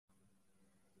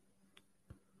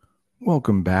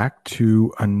Welcome back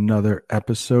to another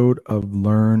episode of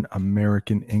Learn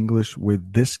American English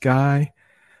with this guy.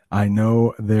 I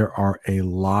know there are a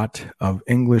lot of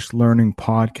English learning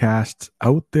podcasts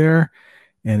out there,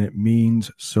 and it means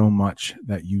so much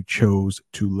that you chose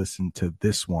to listen to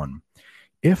this one.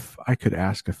 If I could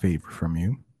ask a favor from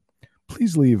you,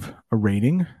 please leave a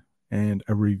rating and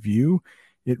a review.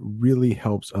 It really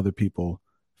helps other people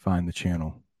find the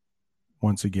channel.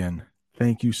 Once again,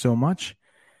 thank you so much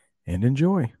and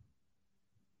enjoy.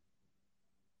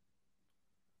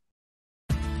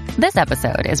 This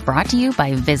episode is brought to you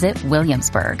by Visit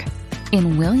Williamsburg.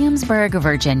 In Williamsburg,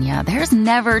 Virginia, there's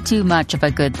never too much of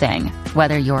a good thing.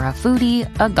 Whether you're a foodie,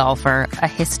 a golfer, a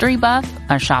history buff,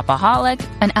 a shopaholic,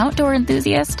 an outdoor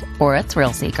enthusiast, or a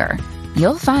thrill seeker,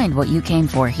 you'll find what you came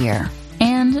for here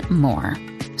and more.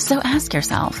 So ask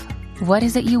yourself, what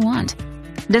is it you want?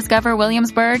 Discover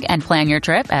Williamsburg and plan your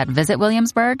trip at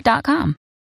visitwilliamsburg.com.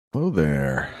 Hello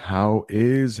there. How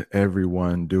is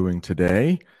everyone doing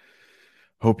today?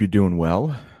 Hope you're doing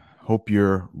well. Hope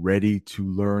you're ready to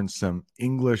learn some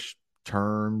English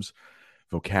terms,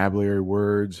 vocabulary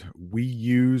words we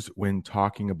use when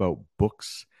talking about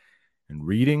books and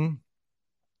reading.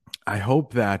 I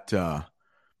hope that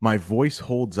my voice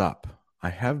holds up.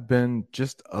 I have been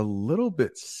just a little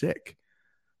bit sick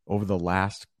over the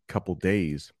last couple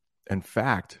days. In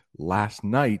fact, last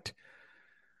night,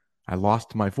 I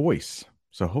lost my voice.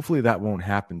 So hopefully that won't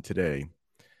happen today.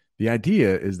 The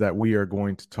idea is that we are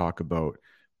going to talk about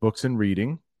books and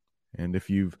reading. And if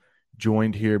you've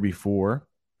joined here before,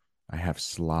 I have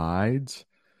slides.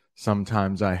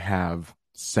 Sometimes I have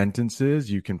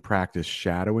sentences you can practice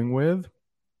shadowing with.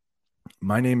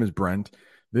 My name is Brent.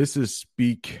 This is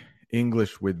Speak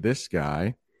English with this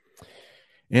guy.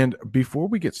 And before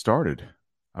we get started,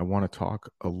 I want to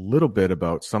talk a little bit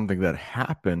about something that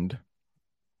happened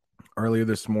earlier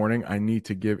this morning. I need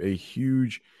to give a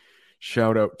huge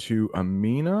shout out to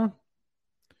Amina.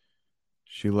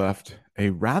 She left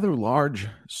a rather large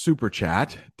super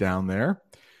chat down there.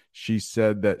 She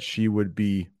said that she would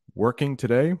be working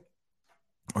today,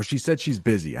 or she said she's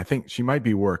busy. I think she might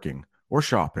be working or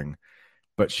shopping,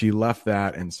 but she left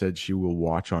that and said she will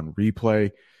watch on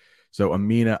replay. So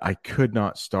Amina, I could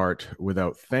not start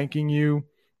without thanking you.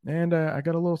 And I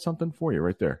got a little something for you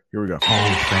right there. Here we go.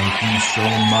 Oh, thank you so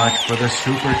much for the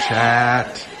super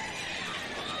chat.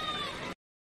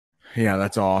 Yeah,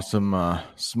 that's awesome.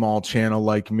 Small channel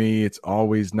like me, it's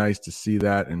always nice to see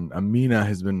that. And Amina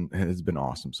has been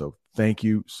awesome. So thank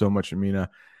you so much,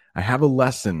 Amina. I have a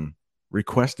lesson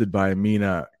requested by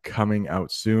Amina coming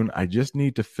out soon. I just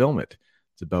need to film it.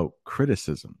 It's about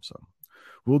criticism. So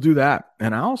we'll do that.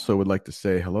 And I also would like to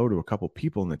say hello to a couple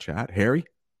people in the chat. Harry,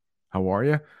 how are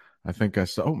you? I think I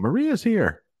saw. Oh, Maria's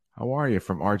here. How are you?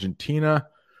 From Argentina.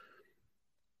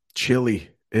 Chile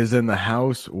is in the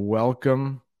house.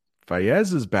 Welcome.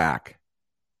 Fayez is back.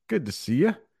 Good to see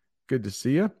you. Good to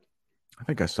see you. I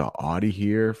think I saw Audie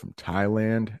here from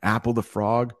Thailand. Apple the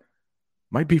Frog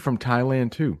might be from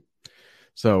Thailand too.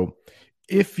 So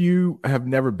if you have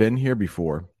never been here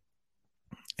before,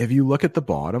 if you look at the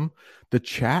bottom, the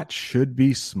chat should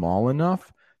be small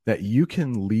enough that you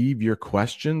can leave your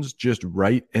questions just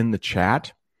right in the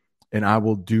chat, and I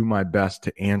will do my best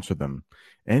to answer them.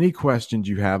 Any questions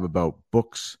you have about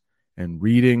books and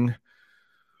reading,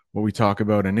 what we talk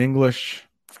about in English,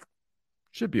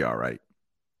 should be all right.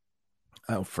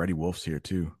 Oh, Freddie Wolf's here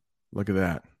too. Look at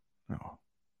that. Oh,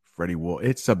 Freddie Wolf.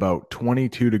 It's about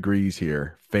 22 degrees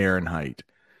here, Fahrenheit,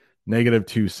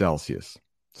 -2 Celsius.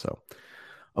 So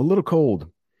a little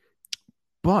cold.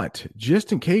 But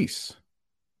just in case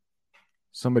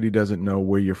somebody doesn't know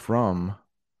where you're from,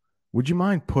 would you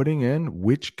mind putting in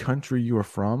which country you are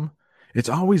from? It's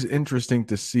always interesting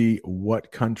to see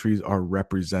what countries are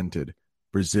represented.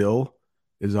 Brazil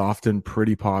is often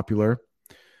pretty popular.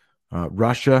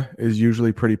 Russia is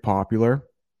usually pretty popular.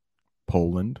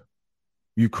 Poland,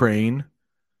 Ukraine,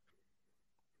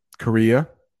 Korea,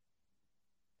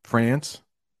 France,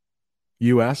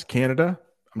 US, Canada.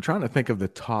 I'm trying to think of the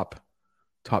top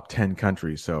 10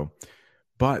 countries. So,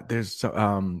 but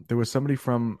there was somebody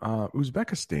from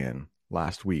Uzbekistan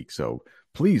last week. So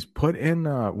please put in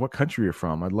what country you're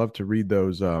from. I'd love to read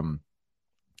those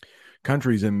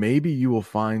countries, and maybe you will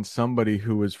find somebody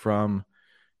who is from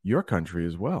your country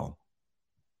as well.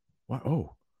 What?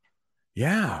 Oh,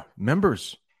 yeah,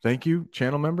 members. Thank you,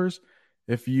 channel members.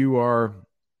 If you are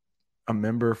a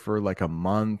member for like a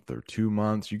month or 2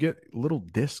 months, you get little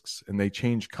discs and they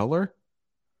change color.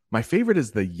 My favorite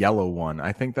is the yellow one.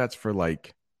 I think that's for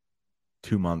like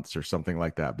 2 months or something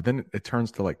like that. But then it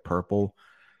turns to like purple.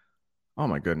 Oh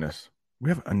my goodness. We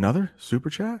have another super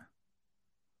chat.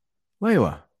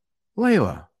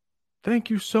 Layla,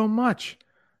 thank you so much.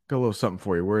 Got a little something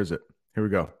for you. Where is it? Here we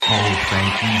go. Oh,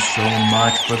 thank you so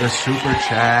much for the super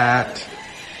chat.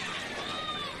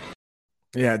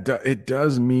 Yeah, it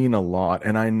does mean a lot.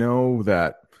 And I know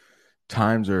that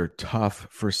times are tough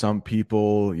for some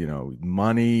people,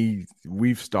 money.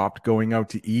 We've stopped going out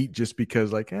to eat just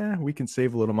because, like, we can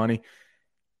save a little money.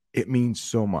 It means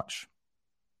so much.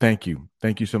 Thank you.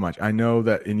 Thank you so much. I know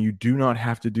that, and you do not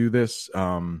have to do this.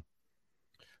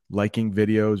 Liking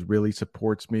videos really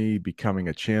supports me. Becoming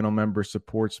a channel member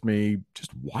supports me.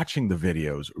 Just watching the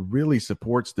videos really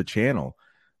supports the channel.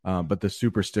 But the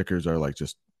super stickers are like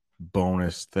just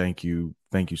bonus. Thank you.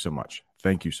 Thank you so much.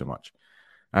 Thank you so much.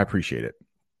 I appreciate it.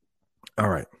 All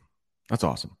right. That's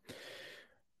awesome.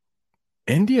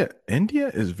 India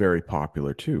is very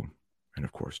popular too. And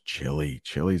of course,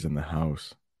 Chili's in the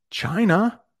house.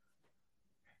 China?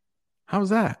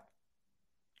 How's that?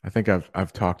 I think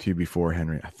I've talked to you before,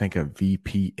 Henry. I think a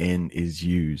VPN is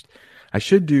used. I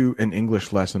should do an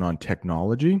English lesson on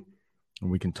technology, and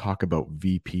we can talk about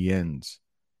VPNs.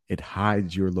 It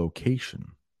hides your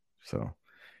location. So,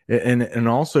 and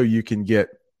also you can get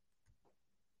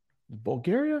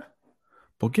Bulgaria.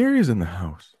 Bulgaria's in the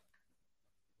house.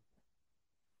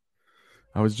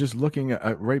 I was just looking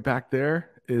at right back there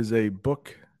is a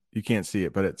book. You can't see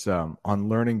it, but it's on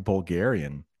learning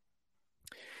Bulgarian.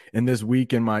 And this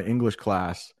week in my English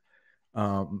class,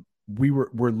 we're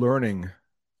learning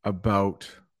about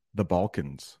the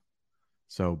Balkans.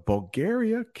 So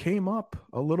Bulgaria came up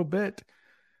a little bit.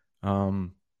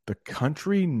 The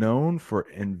country known for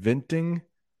inventing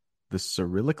the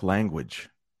Cyrillic language.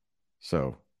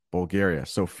 So Bulgaria,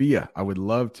 Sofia. I would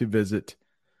love to visit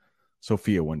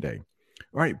Sofia one day.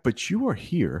 All right, but you are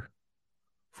here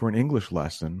for an English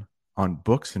lesson on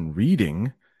books and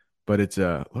reading. But it's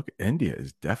look, India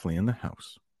is definitely in the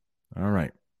house. All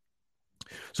right.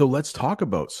 So let's talk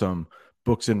about some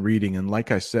books and reading. And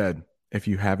like I said, if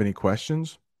you have any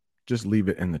questions, just leave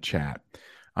it in the chat.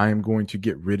 I am going to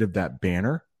get rid of that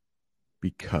banner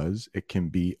because it can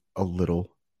be a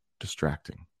little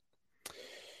distracting.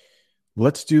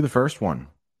 Let's do the first one.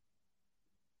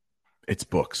 It's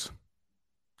books.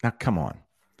 Now, come on.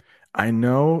 I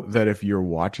know that if you're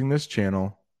watching this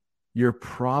channel, you're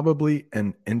probably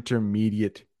an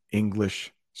intermediate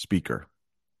English speaker,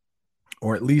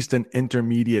 or at least an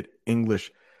intermediate English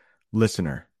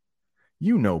listener.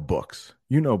 You know books.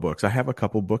 You know books. I have a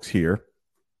couple books here.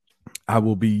 I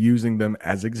will be using them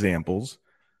as examples.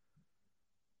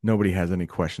 Nobody has any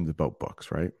questions about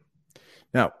books, right?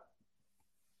 Now,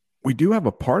 we do have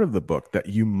a part of the book that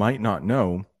you might not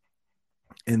know,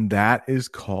 and that is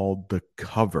called the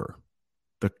cover.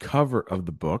 The cover of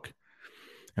the book.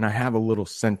 And I have a little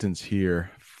sentence here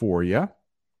for you.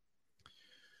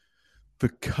 The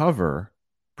cover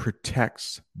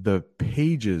protects the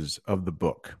pages of the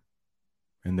book.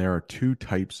 And there are two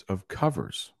types of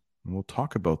covers. And we'll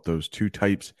talk about those two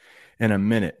types in a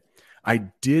minute. I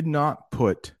did not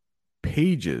put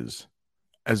pages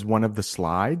as one of the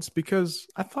slides because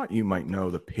I thought you might know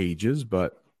the pages,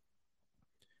 but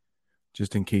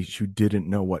just in case you didn't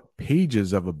know what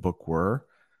pages of a book were,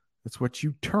 that's what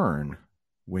you turn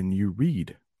when you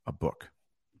read a book.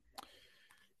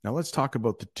 Now let's talk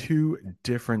about the two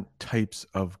different types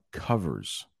of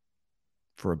covers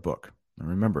for a book. Now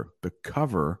remember, the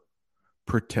cover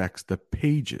protects the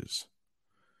pages.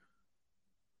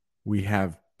 We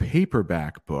have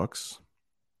paperback books,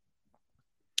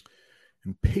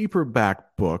 and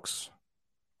paperback books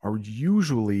are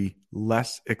usually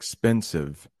less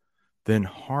expensive than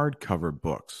hardcover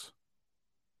books.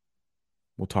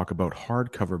 We'll talk about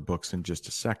hardcover books in just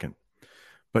a second.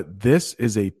 But this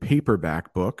is a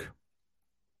paperback book.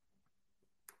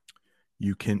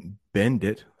 You can bend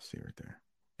it. See right there.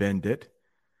 Bend it.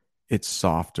 It's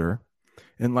softer.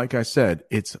 And like I said,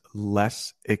 it's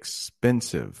less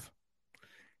expensive.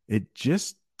 It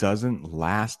just doesn't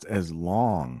last as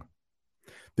long.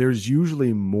 There's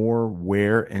usually more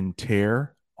wear and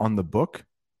tear on the book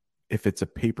if it's a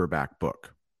paperback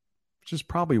book, which is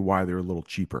probably why they're a little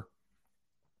cheaper.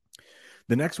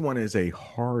 The next one is a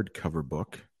hardcover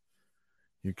book.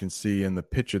 You can see in the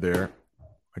picture there,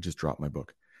 I just dropped my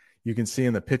book. You can see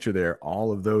in the picture there,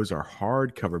 all of those are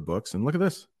hardcover books. And look at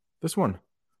this one,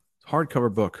 it's a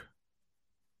hardcover book.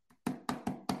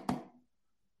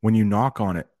 When you knock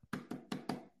on it,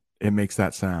 it makes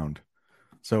that sound.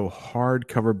 So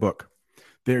hardcover book.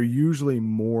 They're usually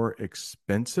more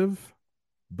expensive,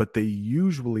 but they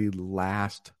usually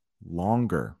last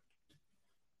longer.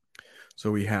 So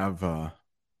we have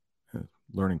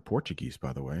learning Portuguese,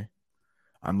 by the way.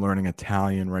 I'm learning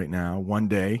Italian right now. One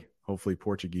day, hopefully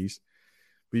Portuguese.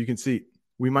 But you can see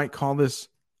we might call this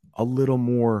a little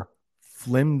more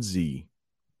flimsy.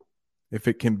 If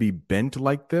it can be bent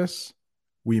like this,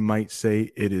 we might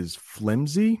say it is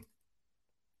flimsy.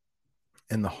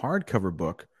 And the hardcover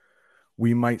book,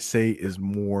 we might say is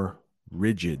more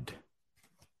rigid.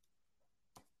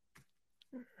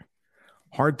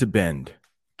 Hard to bend.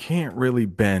 Can't really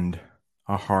bend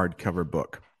a hardcover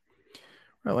book.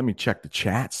 Well, let me check the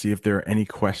chat, see if there are any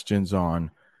questions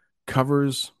on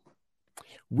covers.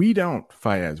 We don't,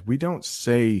 Fayez, we don't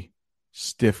say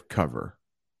stiff cover.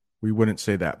 We wouldn't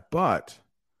say that, but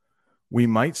we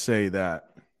might say that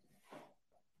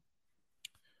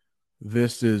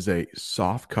this is a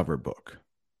soft cover book,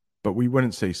 but we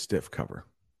wouldn't say stiff cover.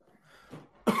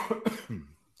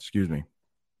 Excuse me.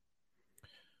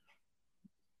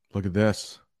 Look at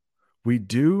this. We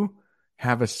do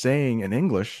have a saying in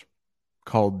English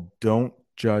called "don't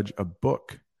judge a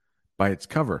book by its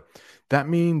cover." That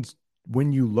means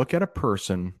when you look at a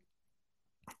person,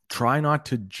 try not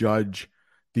to judge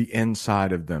the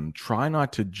inside of them. Try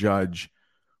not to judge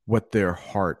what their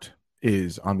heart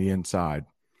is on the inside.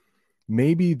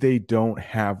 Maybe they don't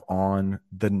have on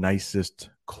the nicest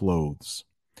clothes.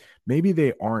 Maybe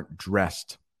they aren't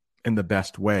dressed in the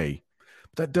best way.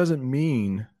 That doesn't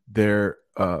mean they're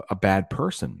a bad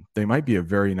person. They might be a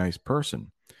very nice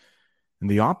person. And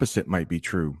the opposite might be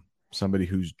true. Somebody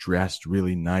who's dressed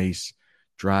really nice,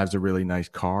 drives a really nice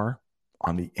car,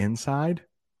 on the inside,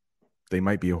 they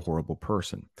might be a horrible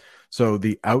person. So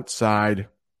the outside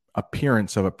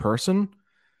appearance of a person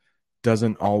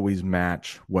doesn't always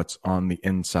match what's on the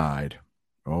inside.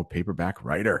 Oh, paperback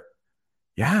writer.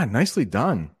 Yeah, nicely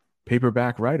done.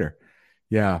 Paperback writer.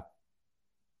 Yeah.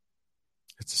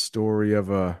 It's a story of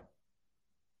a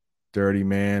dirty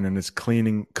man and his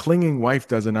clinging wife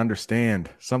doesn't understand.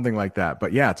 Something like that.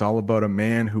 But yeah, it's all about a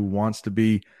man who wants to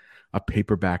be a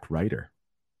paperback writer.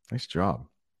 Nice job.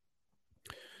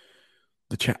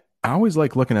 The chat. I always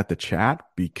like looking at the chat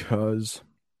because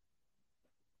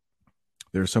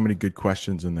there are so many good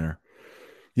questions in there.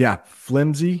 Yeah,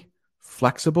 flimsy,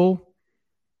 flexible,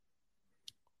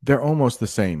 they're almost the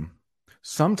same.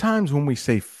 Sometimes when we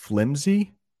say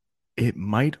flimsy, it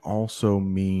might also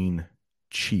mean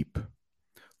cheap.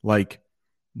 Like,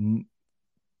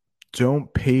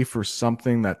 don't pay for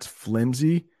something that's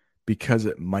flimsy because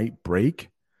it might break.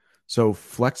 So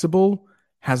flexible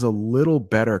has a little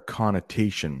better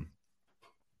connotation.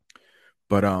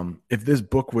 But if this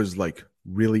book was like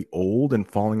really old and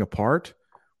falling apart,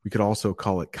 we could also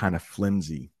call it kind of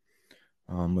flimsy.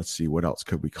 Let's see, what else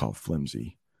could we call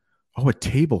flimsy? Oh, a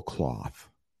tablecloth.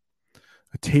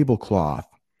 A tablecloth.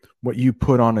 What you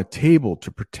put on a table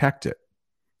to protect it.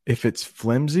 If it's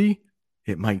flimsy,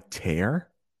 it might tear.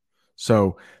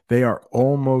 So they are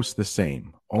almost the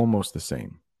same. Almost the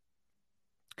same.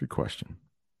 Good question.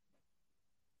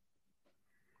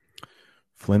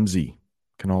 Flimsy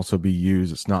can also be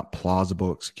used. It's not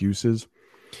plausible excuses.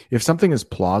 If something is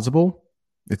plausible,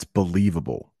 it's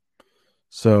believable.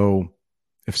 So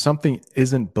if something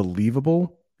isn't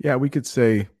believable, yeah, we could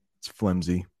say it's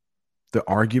flimsy. The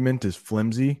argument is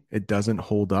flimsy. It doesn't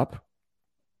hold up.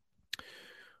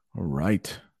 All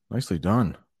right. Nicely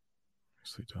done.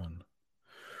 Nicely done.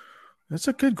 That's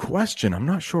a good question. I'm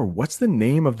not sure. What's the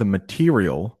name of the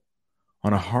material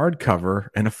on a hardcover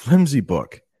and a flimsy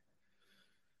book?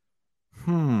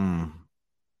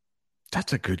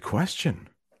 That's a good question.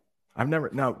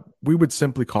 Now we would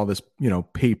simply call this,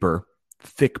 paper,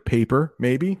 thick paper,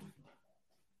 maybe.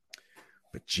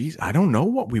 But geez, I don't know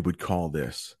what we would call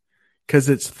this because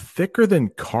it's thicker than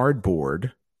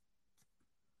cardboard.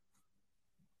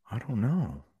 I don't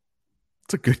know.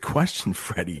 It's a good question,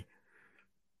 Freddie.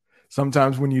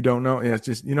 Sometimes when you don't know, it's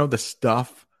just, the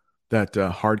stuff that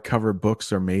hardcover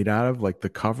books are made out of, like the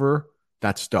cover,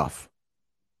 that stuff.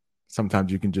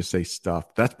 Sometimes you can just say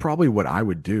stuff. That's probably what I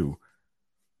would do.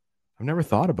 I've never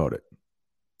thought about it.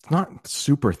 It's not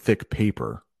super thick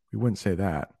paper. We wouldn't say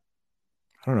that.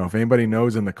 I don't know if anybody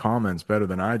knows in the comments better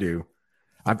than I do.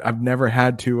 I've never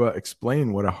had to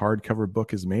explain what a hardcover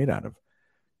book is made out of.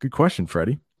 Good question,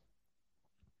 Freddie.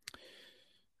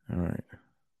 All right.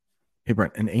 Hey,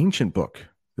 Brent, an ancient book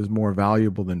is more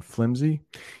valuable than flimsy.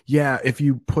 Yeah, if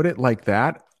you put it like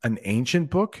that, an ancient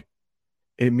book,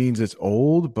 it means it's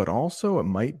old, but also it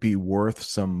might be worth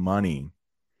some money.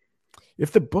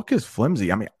 If the book is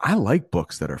flimsy, I like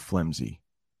books that are flimsy.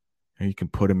 You can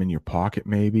put them in your pocket,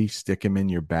 maybe stick them in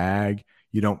your bag.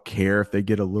 You don't care if they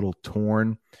get a little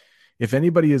torn. If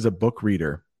anybody is a book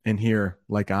reader in here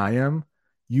like I am,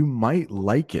 you might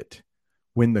like it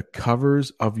when the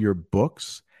covers of your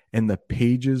books and the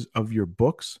pages of your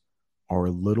books are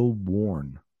a little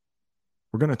worn.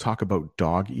 We're going to talk about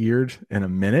dog-eared in a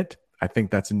minute. I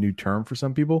think that's a new term for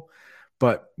some people.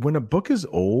 But when a book is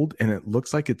old and it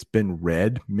looks like it's been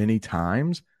read many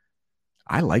times,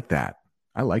 I like that.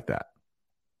 I like that.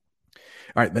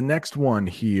 All right, the next one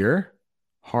here,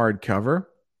 hardcover,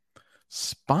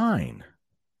 spine.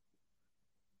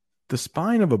 The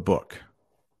spine of a book.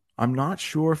 I'm not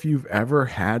sure if you've ever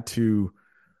had to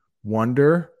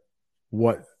wonder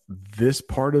what this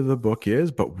part of the book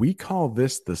is, but we call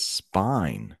this the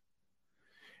spine.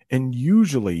 And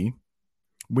usually,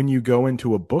 when you go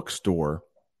into a bookstore,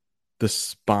 the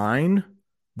spine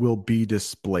will be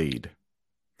displayed.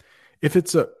 If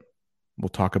it's we'll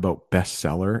talk about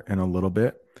bestseller in a little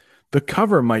bit. The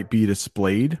cover might be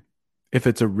displayed if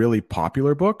it's a really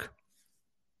popular book.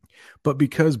 But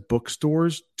because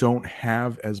bookstores don't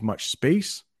have as much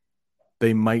space,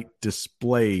 they might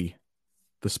display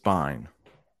the spine.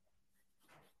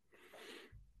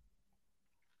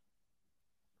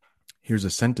 Here's a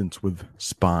sentence with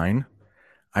spine.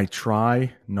 I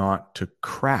try not to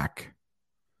crack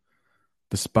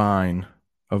the spine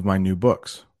of my new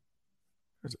books.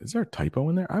 Is there a typo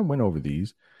in there? I went over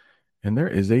these, and there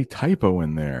is a typo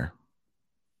in there.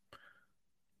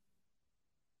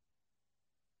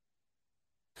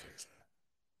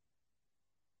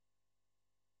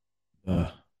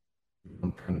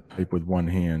 I'm trying to type with one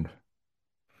hand.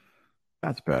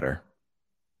 That's better.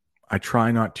 I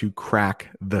try not to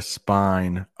crack the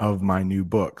spine of my new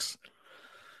books.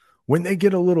 When they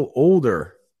get a little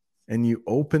older and you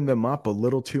open them up a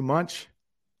little too much,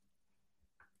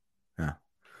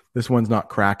 this one's not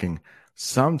cracking.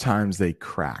 Sometimes they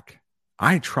crack.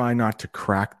 I try not to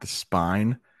crack the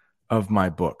spine of my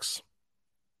books.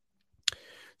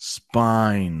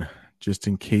 Spine, just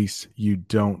in case you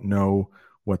don't know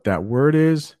what that word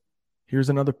is, here's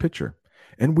another picture.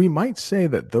 And we might say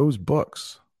that those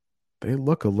books, they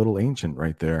look a little ancient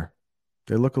right there.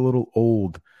 They look a little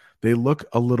old. They look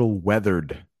a little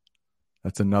weathered.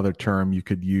 That's another term you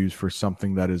could use for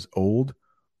something that is old.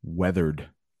 Weathered.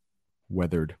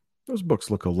 Weathered. Those books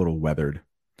look a little weathered.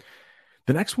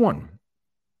 The next one,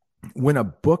 when a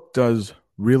book does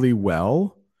really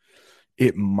well,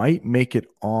 it might make it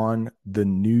on the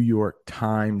New York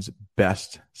Times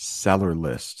bestseller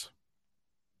list.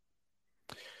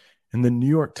 And the New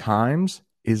York Times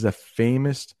is a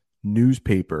famous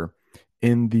newspaper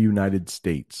in the United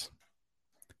States.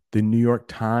 The New York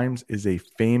Times is a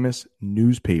famous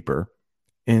newspaper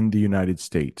in the United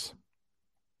States.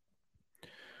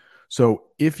 So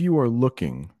if you are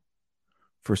looking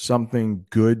for something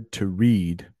good to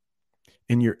read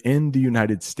and you're in the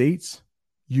United States,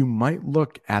 you might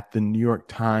look at the New York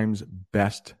Times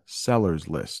bestsellers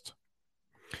list,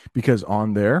 because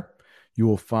on there you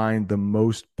will find the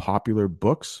most popular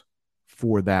books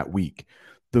for that week,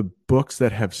 the books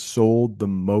that have sold the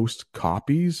most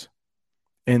copies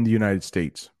in the United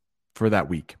States for that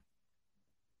week.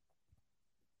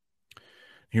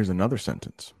 Here's another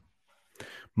sentence.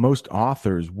 Most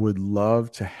authors would love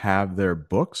to have their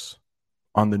books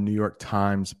on the New York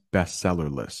Times bestseller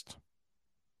list.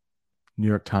 New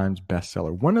York Times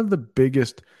bestseller, one of the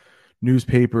biggest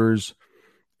newspapers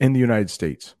in the United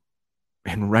States.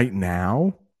 And right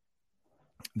now,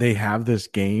 they have this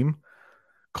game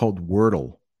called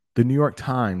Wordle. The New York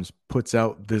Times puts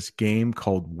out this game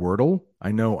called Wordle.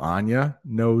 I know Anya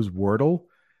knows Wordle.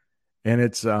 And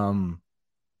it's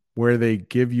where they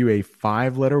give you a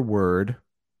 5-letter word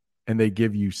and they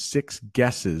give you 6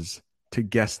 guesses to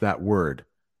guess that word.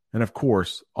 And of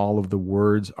course, all of the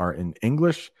words are in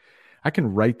English. I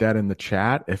can write that in the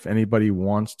chat if anybody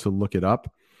wants to look it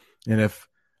up. And if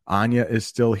Anya is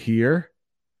still here,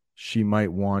 she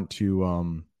might want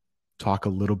to talk a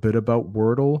little bit about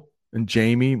Wordle. And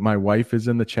Jamie, my wife, is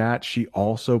in the chat. She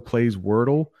also plays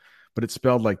Wordle, but it's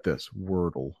spelled like this,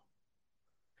 Wordle.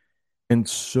 And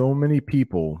so many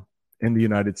people in the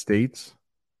United States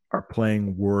are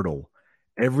playing Wordle.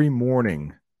 Every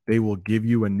morning, they will give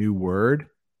you a new word,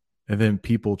 and then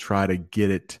people try to get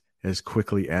it as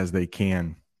quickly as they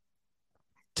can.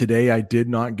 Today, I did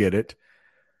not get it.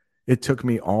 It took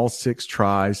me all 6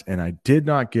 tries, and I did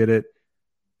not get it.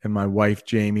 And my wife,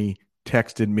 Jamie,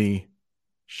 texted me.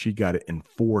 She got it in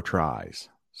 4 tries.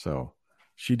 So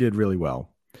she did really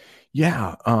well.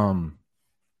 Yeah.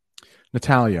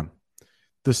 Natalia,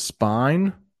 the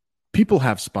spine, people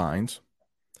have spines.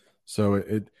 So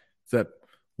it's that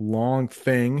long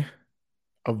thing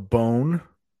of bone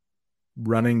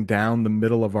running down the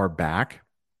middle of our back.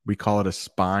 We call it a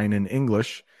spine in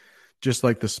English, just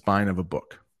like the spine of a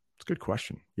book. It's a good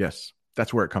question. Yes,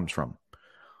 that's where it comes from.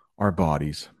 Our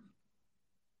bodies.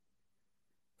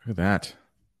 Look at that.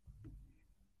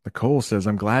 Nicole says,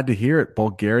 I'm glad to hear it.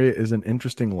 Bulgaria is an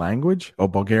interesting language. Oh,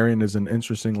 Bulgarian is an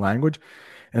interesting language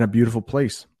and a beautiful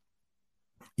place.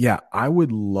 Yeah, I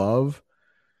would love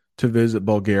to visit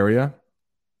Bulgaria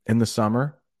in the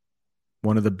summer.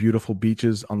 One of the beautiful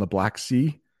beaches on the Black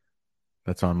Sea.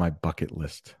 That's on my bucket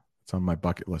list. It's on my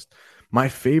bucket list. My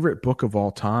favorite book of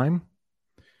all time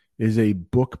is a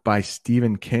book by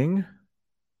Stephen King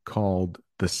called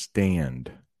The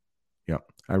Stand.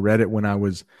 Yep. I read it when I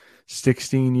was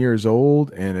 16 years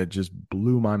old and it just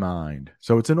blew my mind.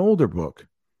 So it's an older book.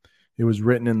 It was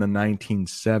written in the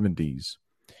 1970s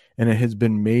and it has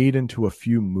been made into a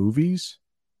few movies,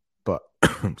 but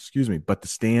excuse me, but The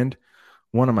Stand,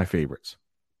 one of my favorites.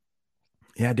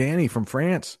 Yeah, Danny from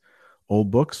France. Old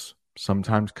books,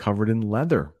 sometimes covered in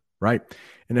leather, right?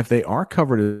 And if they are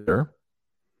covered in leather,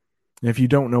 and if you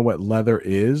don't know what leather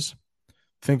is,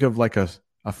 think of like a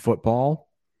football.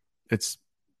 It's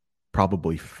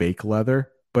probably fake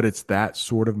leather, but it's that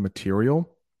sort of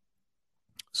material.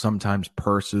 Sometimes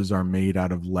purses are made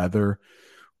out of leather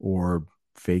or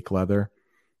fake leather.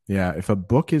 Yeah, if a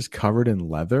book is covered in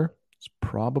leather, it's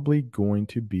probably going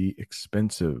to be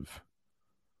expensive.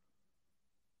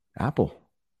 Apple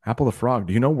the frog.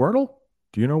 Do you know Wordle?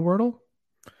 Do you know Wordle?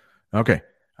 Okay.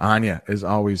 Anya is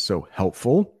always so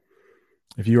helpful.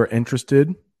 If you are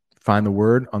interested, find the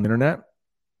word on the internet,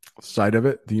 site of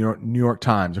it, the New York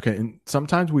Times. Okay. And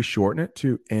sometimes we shorten it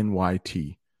to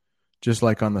NYT, just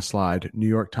like on the slide, New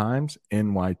York Times,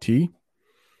 NYT.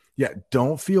 Yeah.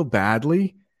 Don't feel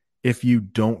badly if you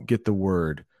don't get the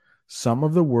word. Some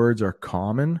of the words are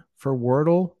common for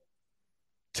Wordle.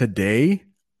 Today,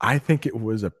 I think it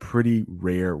was a pretty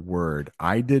rare word.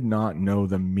 I did not know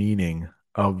the meaning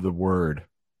of the word.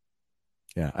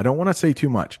 Yeah, I don't want to say too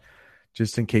much,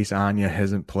 just in case Anya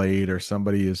hasn't played or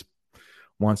somebody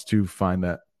wants to find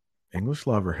that English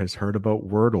lover has heard about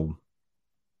Wordle.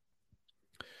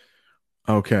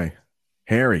 Okay,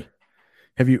 Harry,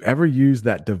 have you ever used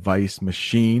that device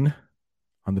machine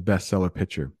on the bestseller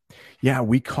picture? Yeah,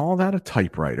 we call that a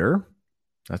typewriter.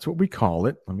 That's what we call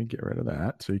it. Let me get rid of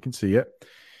that so you can see it.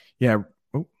 Yeah.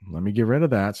 Oh, let me get rid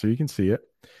of that so you can see it.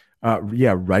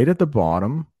 Yeah, right at the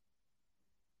bottom,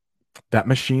 that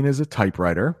machine is a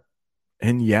typewriter.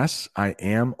 And yes, I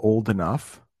am old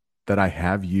enough that I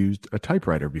have used a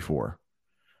typewriter before.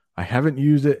 I haven't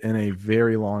used it in a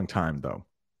very long time, though.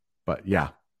 But yeah,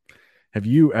 have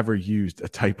you ever used a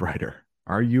typewriter?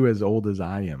 Are you as old as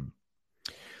I am?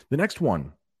 The next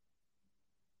one,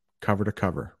 cover to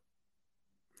cover.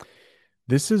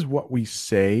 This is what we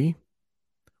say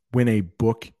when a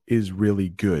book is really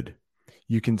good.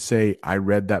 You can say, I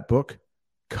read that book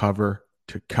cover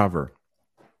to cover.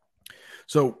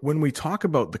 So when we talk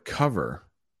about the cover,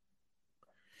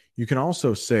 you can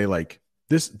also say like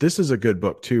this is a good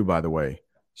book too, by the way.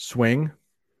 Swing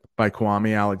by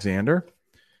Kwame Alexander.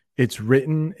 It's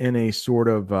written in a sort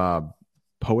of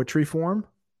poetry form.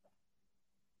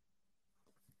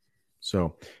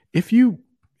 So if you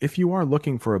are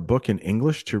looking for a book in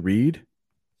English to read,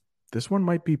 this one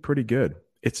might be pretty good.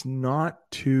 It's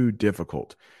not too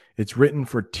difficult. It's written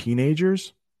for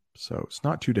teenagers, so it's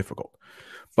not too difficult.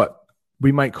 But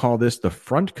we might call this the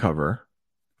front cover,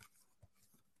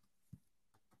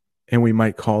 and we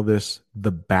might call this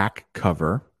the back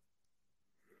cover.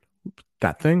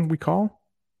 That thing we call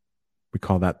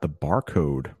that the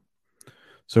barcode.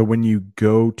 So when you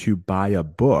go to buy a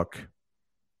book,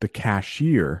 the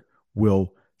cashier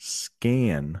will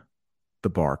scan the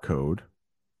barcode.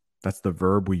 That's the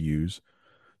verb we use.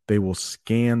 They will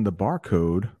scan the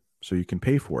barcode so you can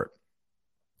pay for it.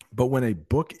 But when a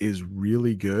book is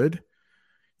really good,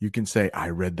 you can say, I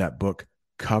read that book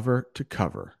cover to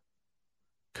cover,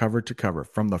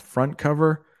 from the front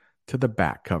cover to the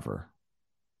back cover.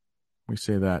 We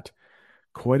say that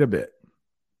quite a bit.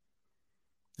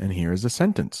 And here's a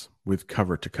sentence with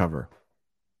cover to cover.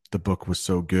 The book was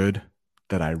so good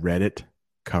that I read it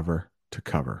cover to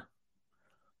cover.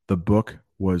 The book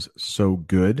was so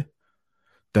good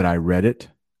that I read it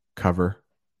cover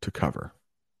to cover.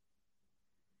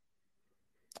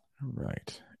 All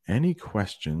right. Any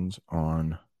questions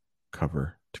on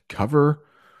cover to cover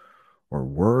or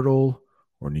Wordle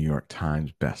or New York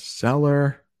Times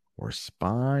bestseller or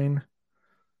Spine?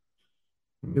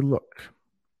 Let me look.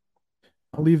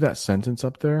 I'll leave that sentence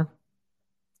up there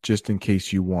just in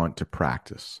case you want to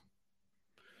practice.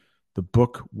 The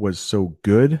book was so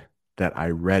good that I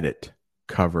read it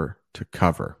cover to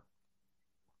cover.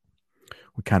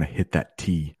 We kind of hit that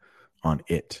T on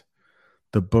it.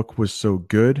 The book was so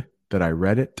good that I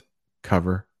read it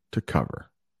cover to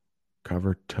cover.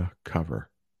 Cover to cover.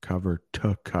 Cover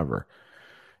to cover.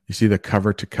 You see the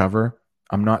cover to cover?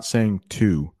 I'm not saying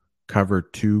to cover.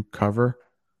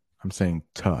 I'm saying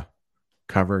to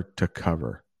cover to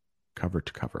cover, cover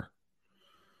to cover.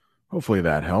 Hopefully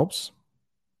that helps.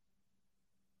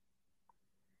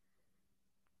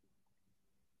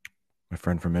 My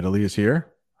friend from Italy is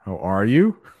here. How are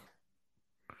you?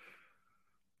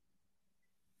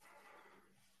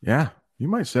 Yeah, you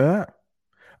might say that.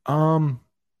 Um,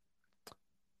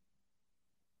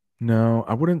 no,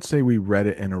 I wouldn't say we read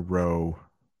it in a row.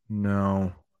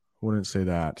 No, I wouldn't say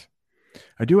that.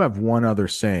 I do have one other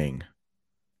saying.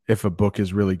 If a book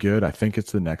is really good, I think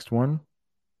it's the next one.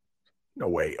 No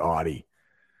way, Audie.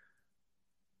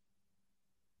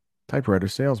 Typewriter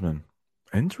salesman.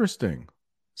 Interesting.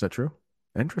 Is that true?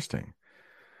 Interesting.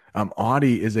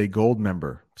 Audie is a gold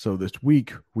member. So this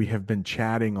week we have been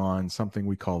chatting on something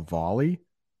we call Volley.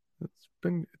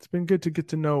 It's been good to get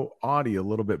to know Audie a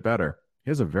little bit better.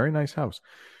 He has a very nice house.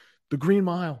 The Green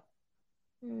Mile.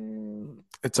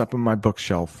 It's up on my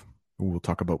bookshelf. We'll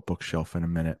talk about bookshelf in a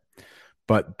minute.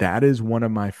 But that is one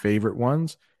of my favorite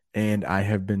ones. And I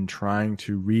have been trying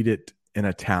to read it in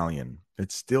Italian.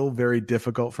 It's still very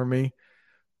difficult for me.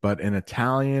 But in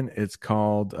Italian, it's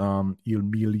called Il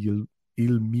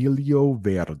Miglio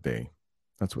Verde.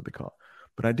 That's what they call it.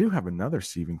 But I do have another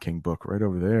Stephen King book right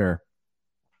over there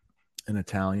in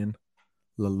Italian,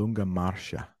 La Lunga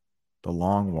Marcia, The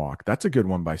Long Walk. That's a good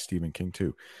one by Stephen King,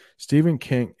 too. Stephen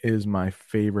King is my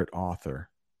favorite author.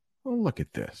 Oh, look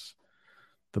at this.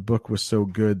 The book was so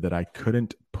good that I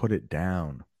couldn't put it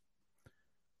down.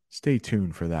 Stay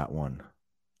tuned for that one.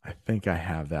 I think I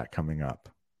have that coming up.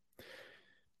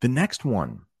 The next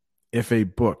one, if a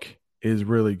book is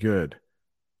really good,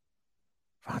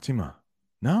 Fatima,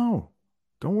 no,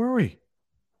 don't worry.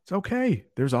 It's okay.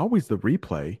 There's always the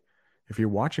replay. If you're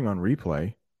watching on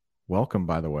replay, welcome,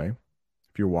 by the way.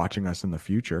 If you're watching us in the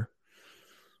future,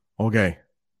 okay,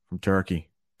 from Turkey,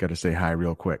 got to say hi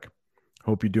real quick.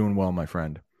 Hope you're doing well, my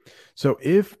friend. So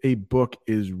if a book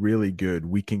is really good,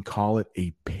 we can call it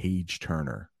a page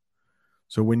turner.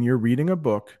 So when you're reading a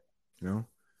book,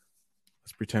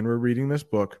 let's pretend we're reading this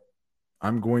book.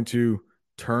 I'm going to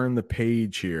turn the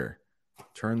page here.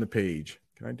 Turn the page.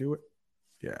 Can I do it?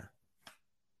 Yeah.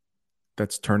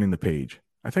 That's turning the page.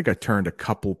 I think I turned a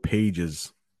couple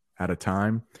pages at a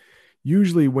time.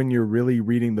 Usually when you're really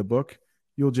reading the book,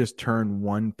 you'll just turn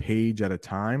one page at a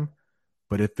time.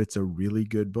 But if it's a really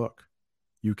good book,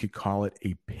 you could call it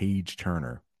a page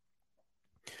turner.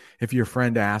 If your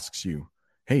friend asks you,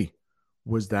 hey,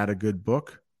 was that a good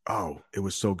book? Oh, it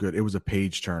was so good. It was a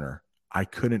page turner. I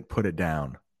couldn't put it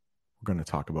down. We're going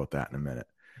to talk about that in a minute.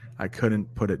 I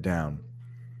couldn't put it down.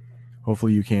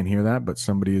 Hopefully you can't hear that, but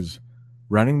somebody is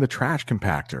running the trash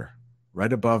compactor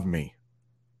right above me.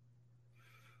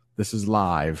 This is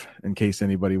live, in case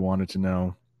anybody wanted to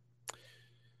know.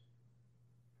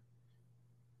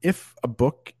 If a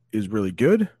book is really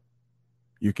good,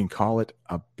 you can call it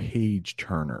a page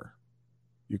turner.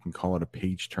 You can call it a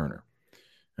page turner.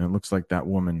 And it looks like that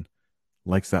woman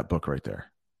likes that book right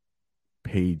there.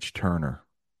 Page turner.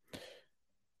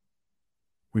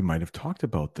 We might have talked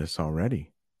about this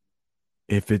already.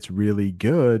 If it's really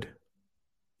good,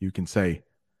 you can say,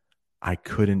 I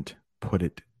couldn't put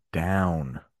it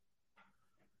down.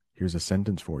 Here's a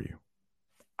sentence for you.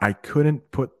 I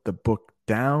couldn't put the book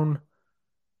down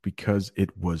because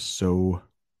it was so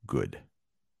good.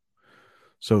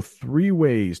 So 3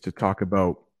 ways to talk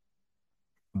about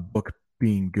a book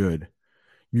being good.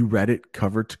 You read it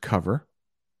cover to cover,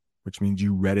 which means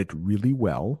you read it really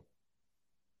well.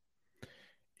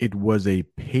 It was a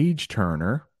page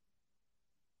turner,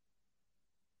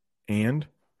 and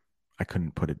I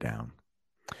couldn't put it down.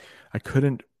 I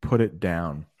couldn't put it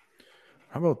down.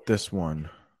 How about this one?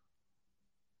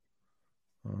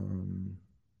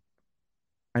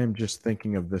 I am just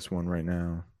thinking of this one right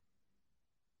now.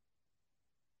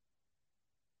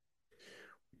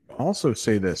 Also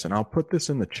say this, and I'll put this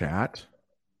in the chat.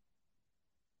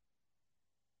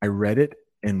 I read it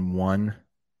in one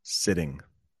sitting.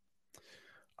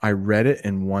 I read it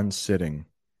in one sitting.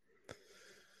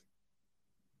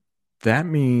 That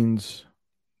means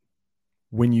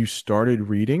when you started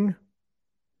reading,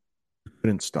 you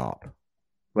couldn't stop.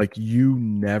 Like you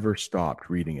never stopped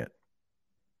reading it.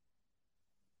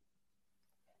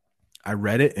 I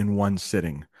read it in one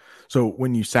sitting. So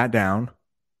when you sat down,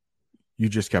 you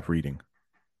just kept reading.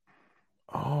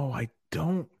 Oh,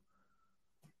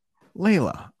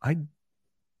 Layla, I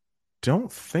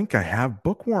don't think I have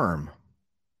bookworm.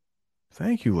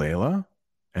 Thank you, Layla.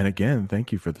 And again,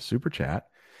 thank you for the super chat.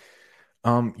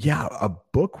 Yeah, a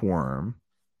bookworm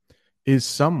is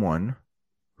someone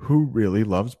who really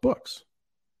loves books.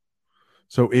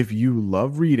 So if you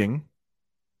love reading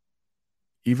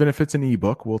even if it's an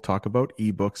ebook, we'll talk about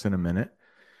ebooks in a minute.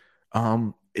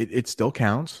 It still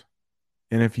counts.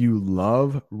 And if you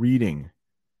love reading,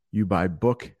 you buy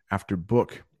book after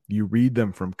book, you read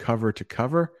them from cover to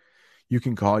cover, you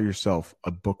can call yourself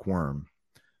a bookworm.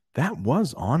 That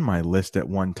was on my list at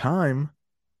one time.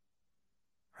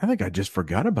 I think I just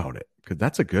forgot about it because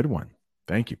that's a good one.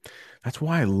 Thank you. That's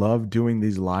why I love doing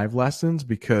these live lessons,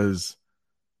 because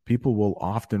people will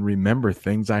often remember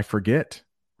things I forget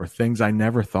or things I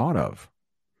never thought of.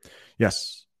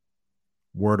 Yes,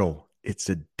 Wordle, it's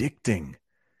addicting.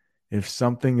 If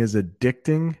something is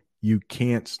addicting, you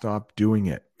can't stop doing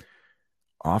it.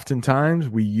 Oftentimes,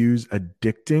 we use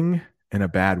addicting in a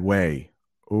bad way.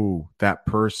 Oh, that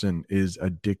person is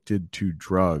addicted to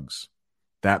drugs.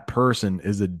 That person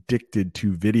is addicted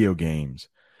to video games.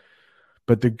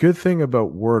 But the good thing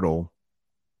about Wordle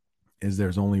is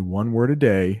there's only one word a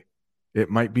day. It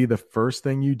might be the first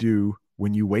thing you do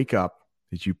when you wake up,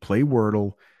 is you play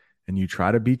Wordle and you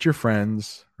try to beat your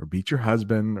friends or beat your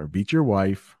husband or beat your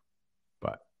wife.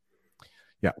 But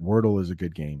yeah, Wordle is a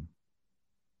good game.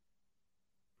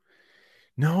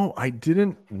 No, I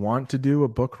didn't want to do a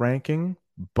book ranking,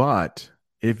 but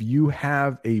if you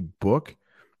have a book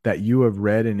that you have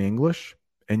read in English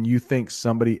and you think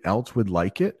somebody else would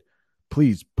like it,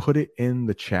 please put it in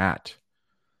the chat.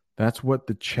 That's what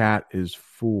the chat is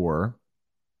for.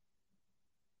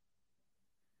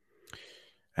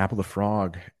 Apple the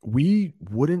Frog. We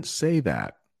wouldn't say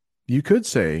that. You could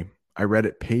say, I read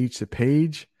it page to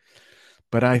page,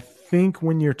 but I think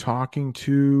when you're talking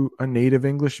to a native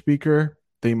English speaker,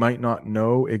 they might not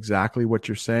know exactly what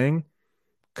you're saying.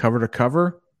 Cover to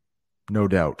cover, no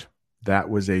doubt. That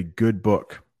was a good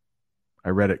book. I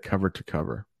read it cover to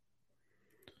cover.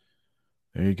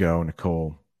 There you go,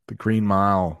 Nicole. The Green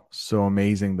Mile, so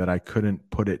amazing that I couldn't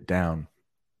put it down.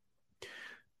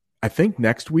 I think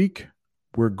next week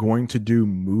we're going to do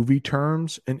movie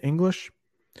terms in English,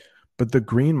 but The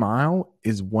Green Mile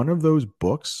is one of those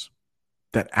books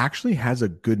that actually has a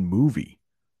good movie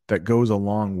that goes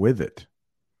along with it.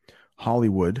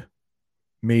 Hollywood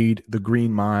made The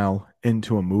Green Mile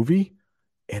into a movie,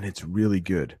 and it's really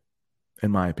good,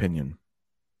 in my opinion.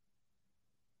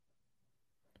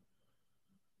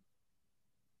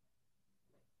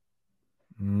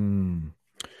 All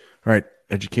right.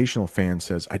 Educational Fan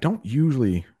says, I don't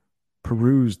usually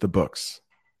peruse the books.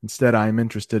 Instead, I am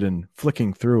interested in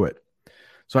flicking through it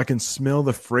so I can smell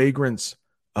the fragrance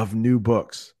of new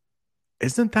books.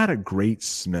 Isn't that a great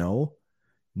smell?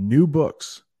 New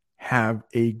books have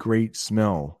a great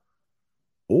smell.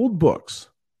 Old books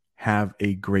have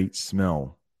a great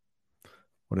smell.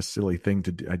 What a silly thing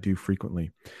to do. I do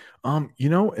frequently. And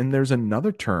there's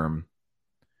another term.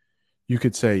 You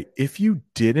could say, if you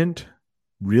didn't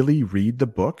really read the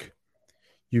book,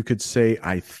 you could say,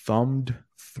 I thumbed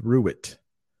through it.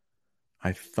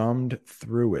 I thumbed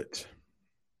through it.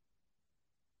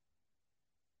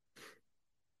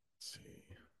 Let's see.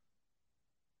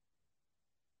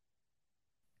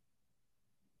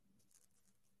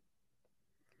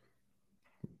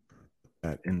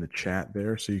 That in the chat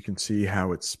there so you can see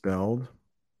how it's spelled.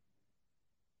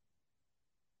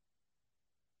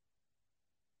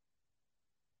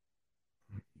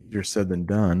 Easier said than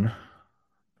done.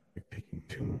 Taking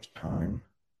too much time.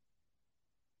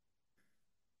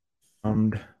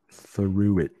 Thumbed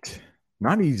through it.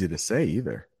 Not easy to say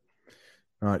either.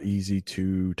 Not easy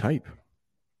to type.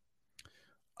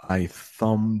 I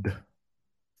thumbed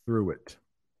through it.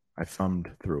 I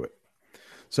thumbed through it.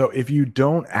 So if you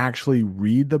don't actually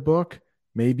read the book,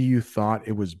 maybe you thought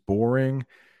it was boring.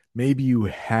 Maybe you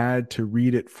had to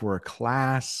read it for a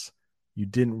class. You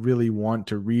didn't really want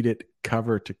to read it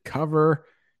cover to cover.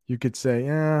 You could say,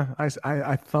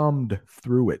 I thumbed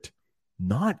through it.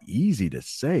 Not easy to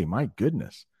say. My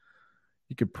goodness.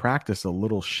 You could practice a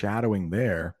little shadowing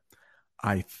there.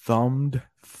 I thumbed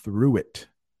through it.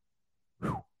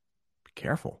 Whew. Be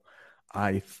careful.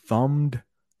 I thumbed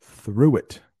through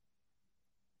it.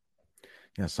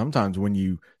 Yeah, sometimes when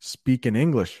you speak in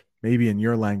English, maybe in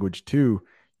your language too,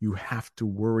 you have to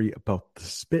worry about the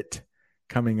spit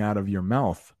coming out of your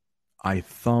mouth. I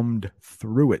thumbed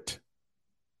through it.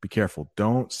 Be careful.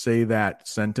 Don't say that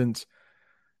sentence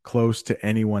close to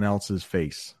anyone else's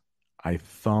face. I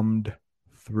thumbed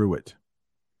through it.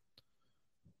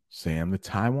 Sam the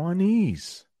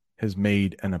Taiwanese has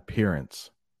made an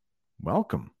appearance.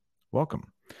 Welcome.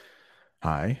 Welcome.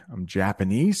 Hi, I'm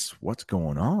Japanese. What's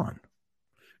going on?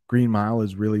 Green Mile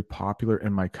is really popular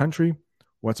in my country.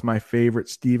 What's my favorite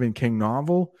Stephen King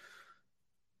novel?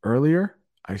 Earlier,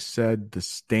 I said The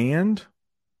Stand.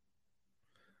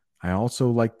 I also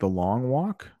like The Long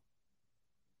Walk.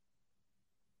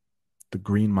 The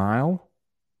Green Mile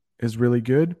is really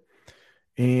good.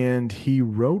 And he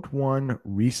wrote one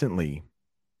recently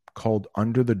called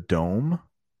Under the Dome,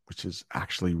 which is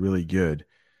actually really good.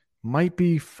 Might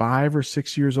be 5 or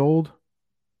 6 years old.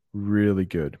 Really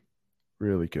good.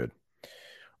 Really good.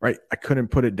 Right. I couldn't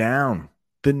put it down.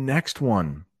 The next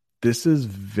one. This is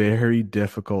very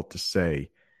difficult to say,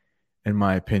 in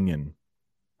my opinion.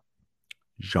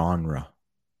 Genre.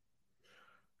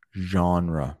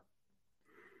 Genre.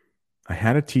 I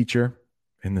had a teacher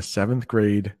in the 7th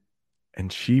grade,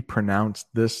 and she pronounced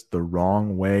this the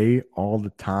wrong way all the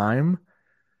time.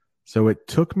 So it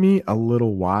took me a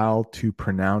little while to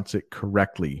pronounce it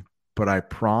correctly, but I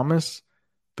promise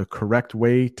the correct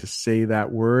way to say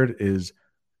that word is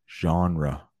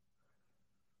genre.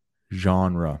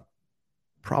 Genre.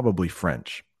 Probably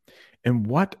French. And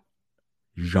what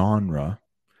genre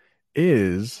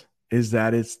is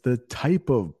that it's the type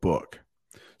of book.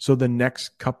 So the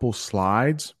next couple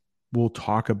slides will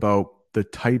talk about the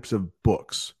types of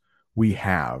books we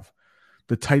have,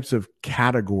 the types of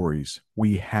categories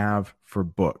we have for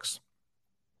books.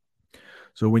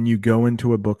 So when you go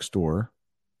into a bookstore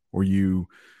or you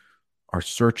are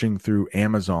searching through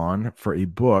Amazon for a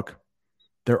book,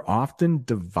 they're often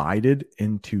divided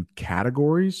into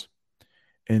categories,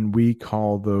 and we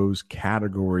call those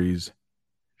categories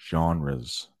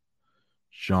genres.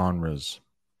 Genres.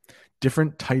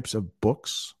 Different types of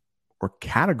books or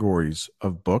categories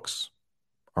of books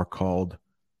are called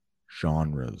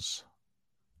genres.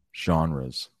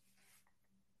 Genres.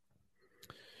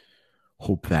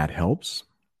 Hope that helps.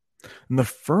 And the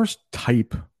first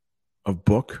type of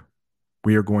book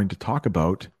we are going to talk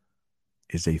about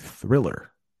is a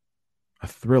thriller. A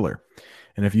thriller.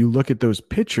 And if you look at those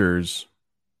pictures,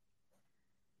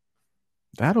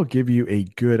 that'll give you a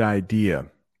good idea.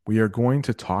 We are going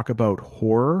to talk about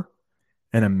horror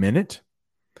in a minute.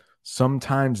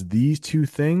 Sometimes these two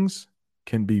things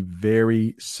can be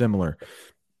very similar.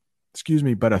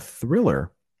 But a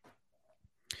thriller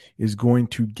is going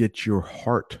to get your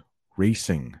heart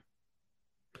racing.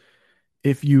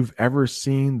 If you've ever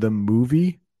seen the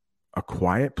movie A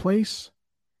Quiet Place,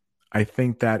 I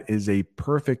think that is a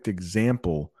perfect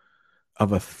example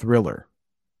of a thriller.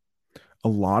 A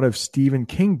lot of Stephen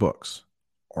King books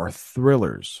are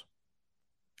thrillers.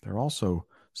 There are also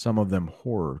some of them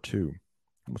horror too.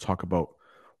 We'll talk about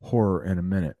horror in a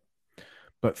minute.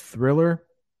 But thriller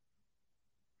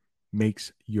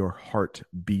makes your heart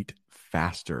beat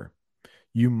faster.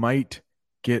 You might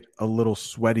get a little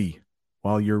sweaty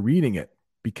while you're reading it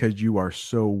because you are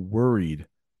so worried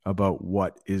about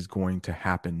what is going to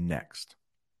happen next.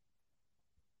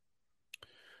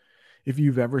 If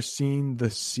you've ever seen the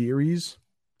series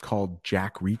called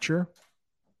Jack Reacher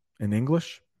in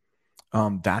English,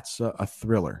 that's a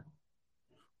thriller.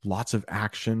 Lots of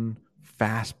action,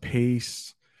 fast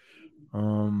pace.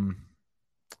 Trying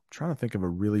to think of a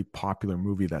really popular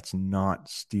movie that's not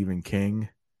Stephen King.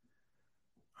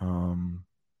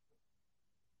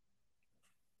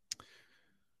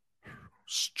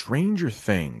 Stranger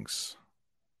Things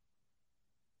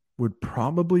would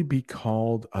probably be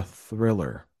called a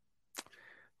thriller.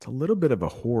 It's a little bit of a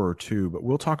horror too, but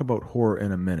we'll talk about horror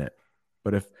in a minute.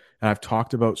 But I've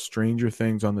talked about Stranger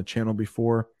Things on the channel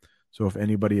before, so if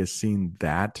anybody has seen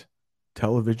that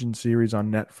television series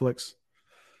on Netflix,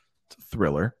 it's a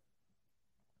thriller.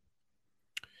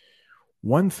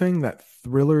 One thing that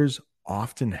thrillers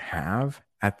often have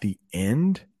at the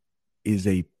end is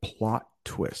a plot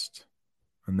twist.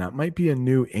 And that might be a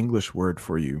new English word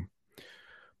for you.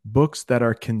 Books that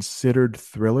are considered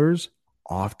thrillers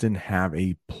often have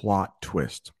a plot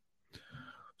twist.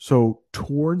 So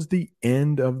towards the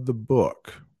end of the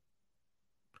book,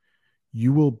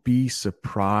 you will be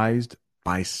surprised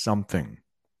by something.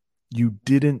 You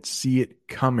didn't see it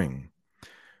coming.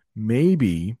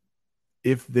 Maybe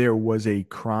if there was a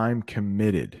crime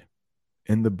committed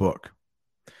in the book,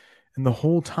 and the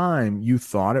whole time you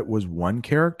thought it was one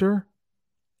character,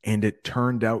 and it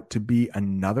turned out to be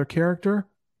another character,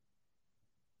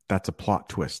 that's a plot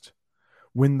twist.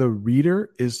 When the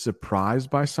reader is surprised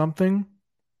by something,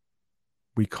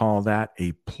 we call that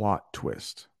a plot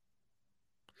twist.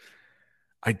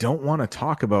 I don't want to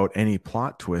talk about any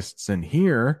plot twists in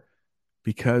here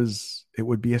because it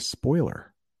would be a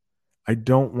spoiler. I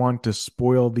don't want to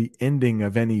spoil the ending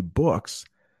of any books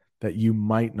that you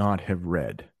might not have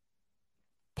read.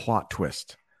 Plot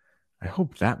twist. I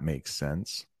hope that makes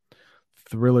sense.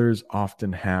 Thrillers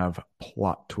often have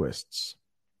plot twists.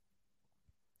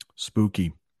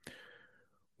 Spooky.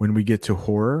 When we get to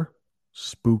horror,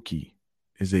 spooky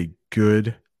is a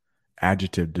good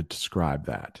adjective to describe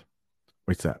that.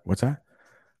 What's that?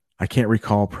 I can't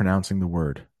recall pronouncing the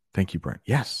word. Thank you, Brent.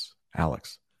 Yes,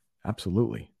 Alex.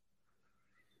 Absolutely.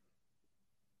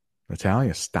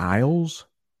 Natalia, styles,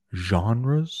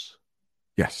 genres.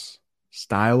 Yes.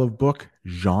 Style of book,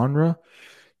 genre.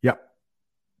 Yep.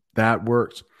 That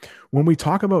works. When we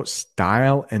talk about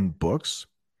style and books,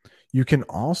 you can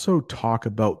also talk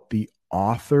about the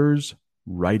author's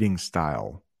writing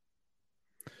style.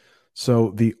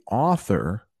 So the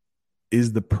author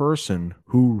is the person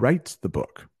who writes the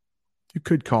book. You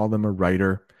could call them a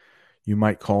writer. You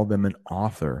might call them an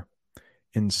author.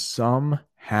 And some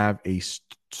have a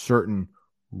certain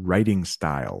writing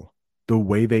style. The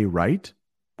way they write,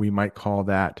 we might call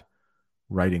that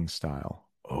writing style.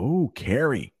 Oh,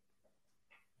 Carrie.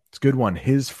 It's a good one.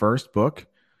 His first book.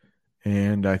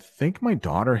 And I think my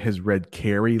daughter has read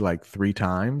Carrie like 3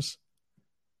 times.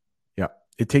 Yeah.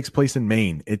 It takes place in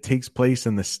Maine. It takes place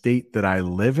in the state that I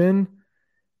live in,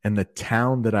 and the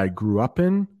town that I grew up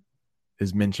in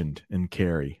is mentioned in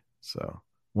Carrie. So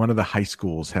one of the high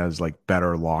schools has like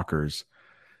better lockers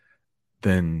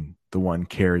than the one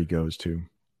Carrie goes to.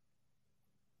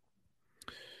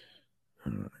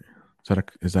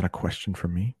 Is that a question for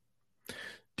me?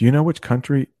 Do you know which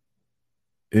country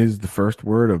is the first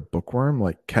word of bookworm?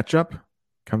 Like ketchup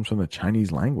comes from the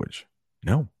Chinese language.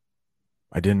 No,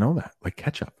 I didn't know that. Like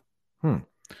ketchup.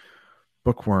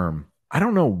 Bookworm. I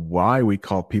don't know why we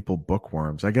call people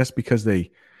bookworms. I guess because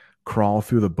they crawl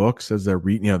through the books as they're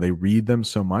reading, they read them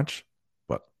so much,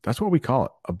 but that's what we call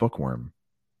it, a bookworm.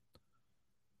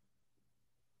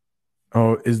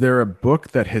 Oh, is there a book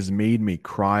that has made me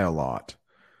cry a lot?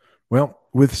 Well,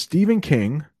 with Stephen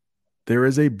King, there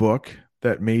is a book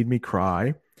that made me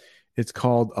cry. It's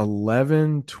called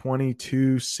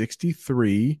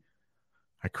 11/22/63.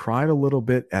 I cried a little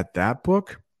bit at that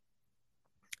book.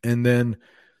 And then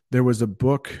there was a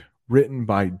book written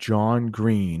by John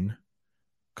Green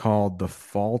called The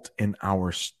Fault in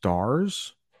Our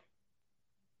Stars.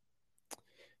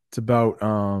 It's about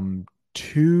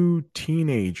 2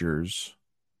 teenagers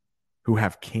who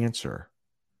have cancer.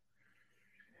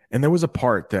 And there was a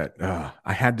part that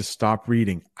I had to stop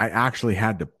reading. I actually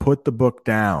had to put the book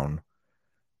down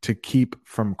to keep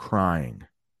from crying.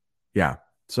 Yeah.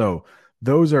 So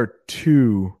those are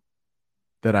 2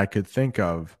 that I could think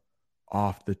of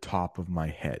off the top of my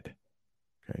head.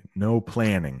 Okay. No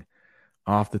planning,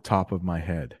 off the top of my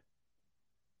head.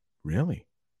 Really?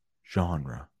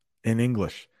 Genre. In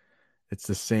English, it's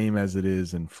the same as it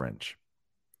is in French.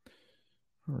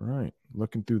 All right.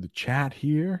 Looking through the chat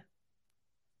here.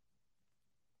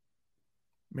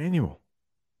 Manuel,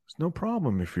 it's no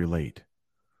problem if you're late.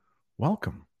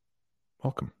 Welcome.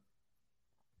 Welcome.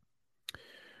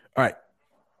 All right.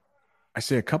 I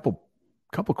say a couple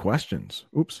questions.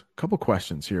 Couple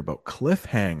questions here about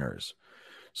cliffhangers.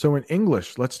 So in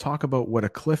English, let's talk about what a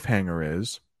cliffhanger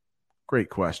is. Great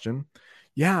question.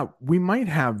 Yeah, we might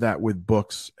have that with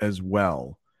books as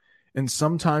well. And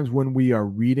sometimes when we are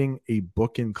reading a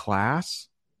book in class,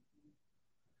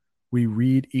 we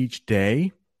read each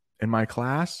day in my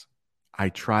class, I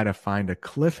try to find a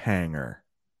cliffhanger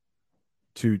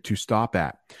to stop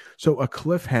at. So a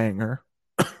cliffhanger,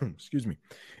 excuse me,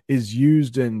 is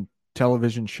used in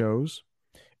television shows.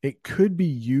 It could be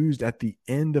used at the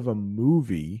end of a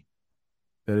movie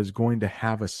that is going to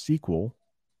have a sequel.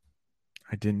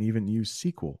 I didn't even use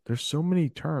sequel. There's so many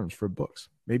terms for books.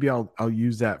 Maybe I'll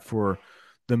use that for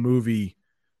the movie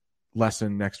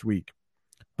lesson next week.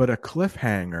 But a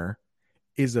cliffhanger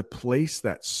is a place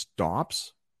that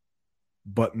stops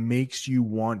but makes you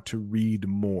want to read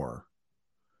more.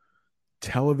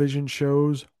 Television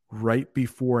shows right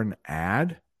before an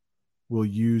ad will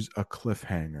use a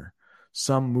cliffhanger.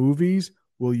 Some movies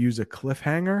will use a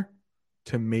cliffhanger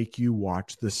to make you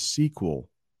watch the sequel.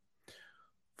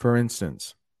 For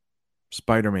instance,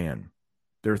 Spider-Man.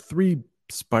 There are 3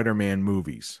 Spider-Man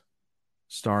movies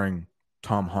starring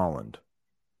Tom Holland.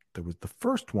 There was the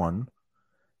first one,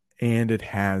 and it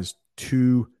has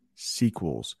 2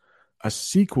 sequels. A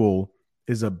sequel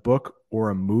is a book or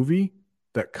a movie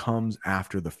that comes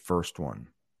after the first one.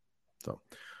 So,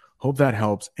 hope that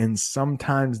helps. And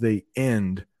sometimes they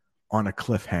end on a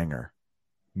cliffhanger.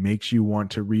 Makes you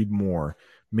want to read more,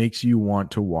 makes you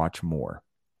want to watch more.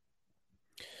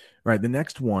 All right, the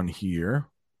next one here,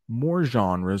 more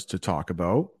genres to talk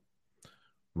about.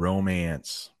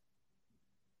 Romance.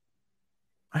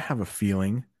 I have a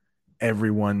feeling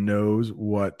everyone knows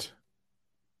what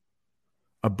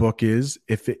a book is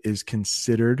if it is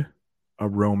considered a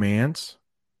romance.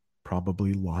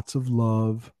 Probably lots of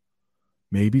love,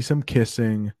 maybe some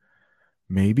kissing,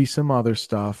 maybe some other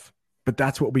stuff, but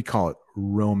that's what we call it,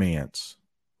 romance.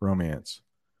 Romance.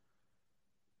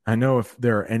 I know if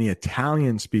there are any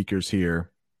Italian speakers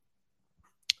here,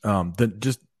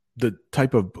 the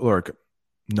type of like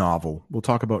novel. We'll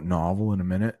talk about novel in a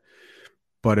minute,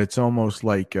 but it's almost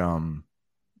like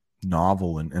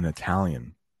novel in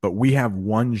Italian. But we have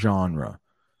one genre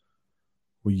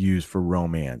we use for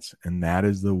romance, and that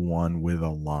is the one with a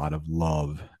lot of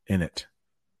love in it.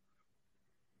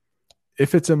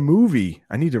 If it's a movie,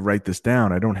 I need to write this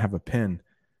down. I don't have a pen.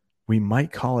 We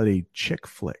might call it a chick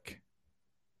flick.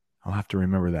 I'll have to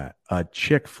remember that. A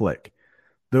chick flick.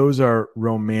 Those are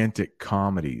romantic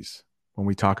comedies. When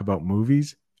we talk about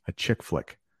movies, a chick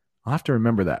flick. I'll have to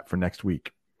remember that for next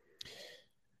week.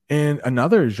 And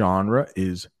another genre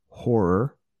is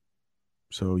horror.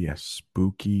 So, yes,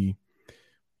 spooky.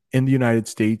 In the United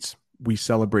States, we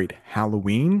celebrate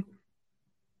Halloween.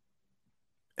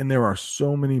 And there are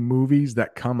so many movies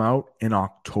that come out in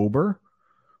October,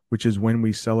 which is when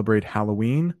we celebrate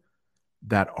Halloween,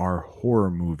 that are horror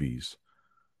movies.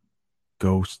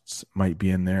 Ghosts might be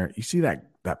in there. You see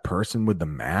that person with the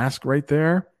mask right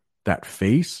there? That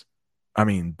face? I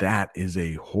mean, that is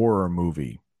a horror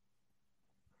movie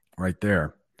right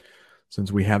there,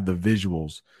 since we have the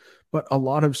visuals. But a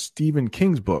lot of Stephen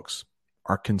King's books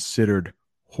are considered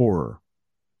horror.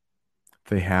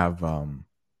 They have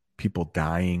people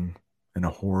dying in a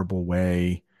horrible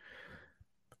way.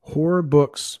 Horror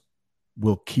books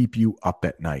will keep you up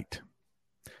at night.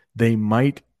 They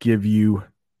might give you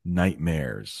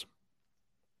nightmares.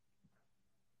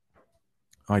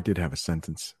 Oh, I did have a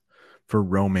sentence for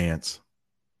romance.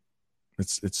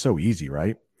 It's so easy,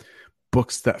 right?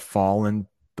 Books that fall into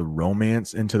the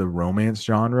romance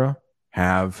genre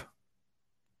have,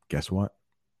 guess what?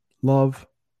 Love.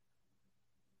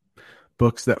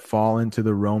 Books that fall into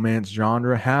the romance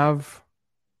genre have,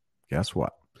 guess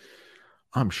what?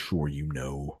 I'm sure you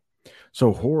know.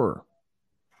 So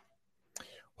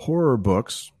horror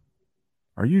books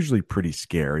are usually pretty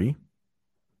scary,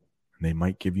 and they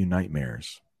might give you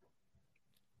nightmares.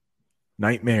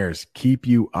 Nightmares keep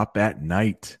you up at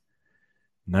night.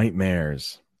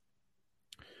 Nightmares.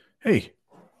 Hey,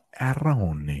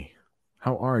 Aroni,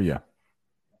 how are you?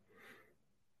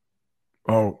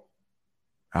 Oh,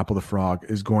 Apple the Frog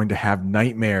is going to have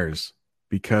nightmares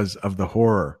because of the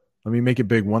horror. Let me make it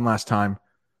big one last time.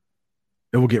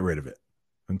 Then we'll get rid of it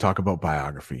and talk about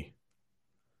biography.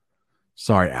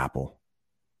 Sorry, Apple.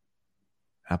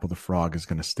 Apple the Frog is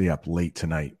going to stay up late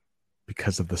tonight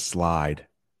because of the slide.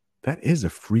 That is a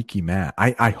freaky mask.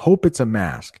 I hope it's a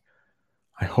mask.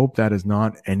 I hope that is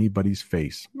not anybody's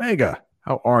face. Mega,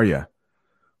 how are you?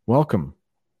 Welcome.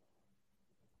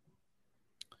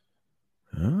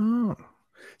 Oh,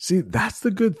 see, that's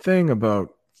the good thing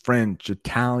about French,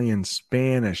 Italian,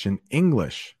 Spanish, and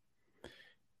English.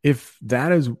 If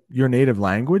that is your native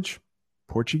language,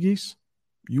 Portuguese,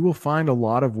 you will find a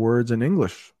lot of words in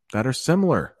English that are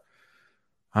similar.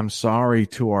 I'm sorry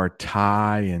to our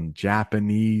Thai and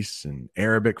Japanese and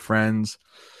Arabic friends.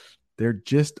 There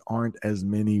just aren't as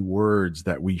many words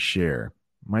that we share.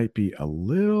 Might be a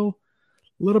little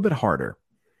bit harder.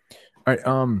 All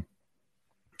right.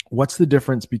 What's the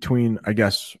difference between, I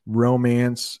guess,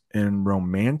 romance and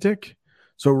romantic?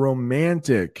 So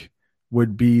romantic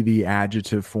would be the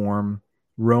adjective form.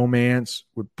 Romance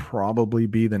would probably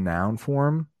be the noun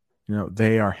form. You know,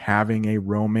 they are having a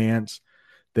romance.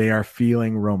 They are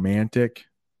feeling romantic.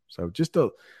 So just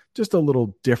a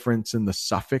little difference in the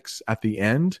suffix at the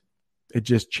end. It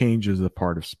just changes the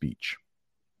part of speech.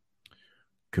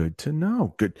 Good to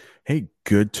know. Good. Hey,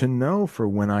 good to know for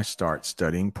when I start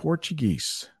studying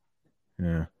Portuguese.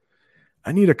 Yeah.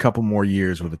 I need a couple more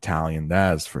years with Italian,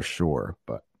 that's for sure.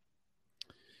 But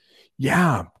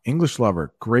yeah, English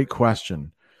lover, great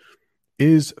question.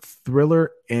 Is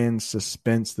thriller and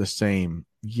suspense the same?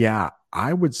 Yeah,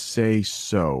 I would say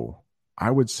so.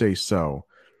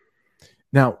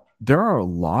 Now, there are a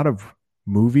lot of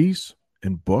movies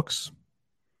and books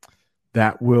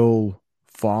that will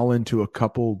fall into a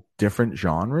couple different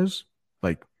genres.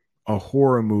 Like a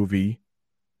horror movie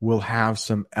will have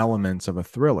some elements of a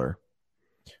thriller.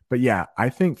 But yeah, I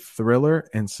think thriller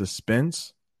and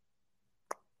suspense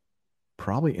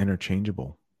probably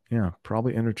interchangeable. Yeah,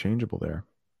 probably interchangeable there.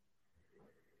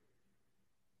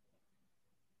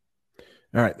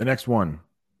 All right, the next one.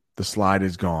 The slide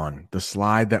is gone. The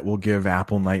slide that will give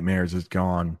Apple nightmares is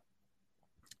gone.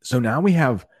 So now we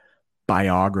have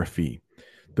biography.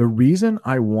 The reason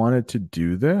I wanted to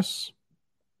do this,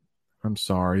 I'm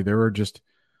sorry, there were just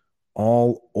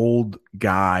all old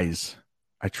guys.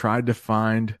 I tried to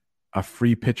find a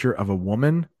free picture of a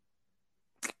woman,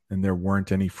 and there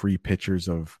weren't any free pictures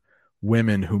of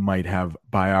women who might have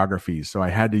biographies. So I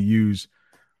had to use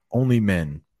only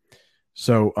men.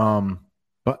 So,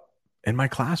 but in my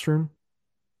classroom,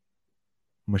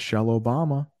 Michelle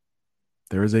Obama,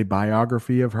 there is a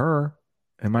biography of her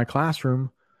in my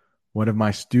classroom. One of my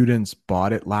students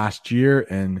bought it last year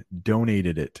and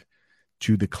donated it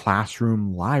to the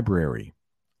classroom library.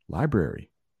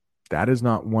 Library. That is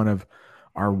not one of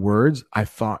our words. I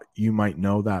thought you might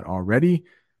know that already,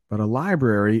 but a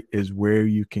library is where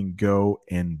you can go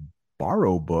and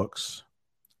borrow books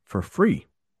for free.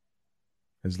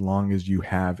 As long as you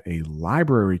have a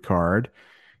library card,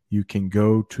 you can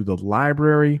go to the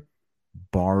library,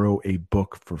 borrow a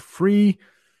book for free,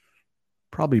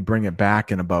 probably bring it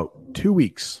back in about 2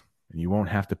 weeks, and you won't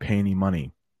have to pay any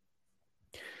money.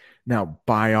 Now,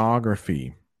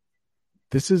 biography.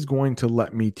 This is going to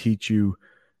let me teach you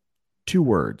 2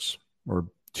 words or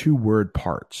 2 word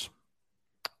parts.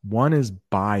 One is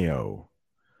bio.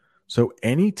 So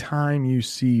anytime you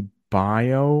see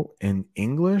bio in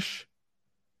English,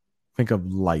 think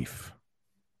of life.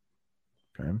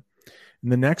 Okay.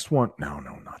 And the next one, no,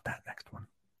 not that next one.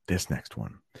 This next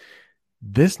one.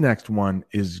 This next one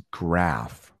is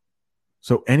graph.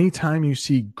 So anytime you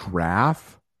see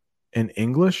graph in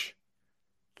English,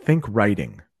 think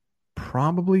writing.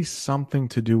 Probably something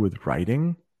to do with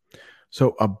writing.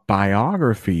 So a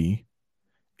biography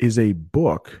is a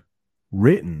book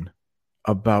written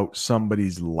about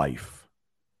somebody's life.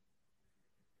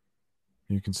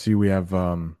 You can see we have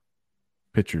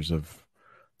pictures of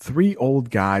 3 old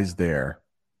guys there,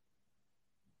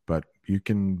 but you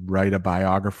can write a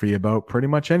biography about pretty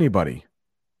much anybody.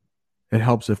 It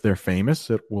helps if they're famous.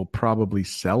 It will probably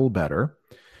sell better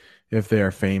if they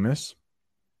are famous.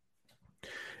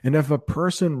 And if a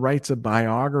person writes a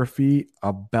biography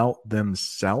about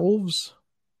themselves,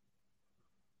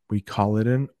 we call it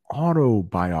an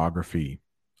autobiography.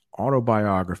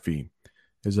 Autobiography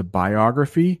is a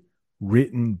biography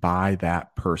written by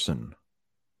that person.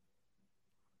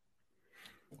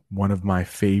 One of my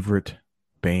favorite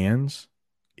bands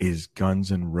is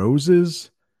Guns N' Roses,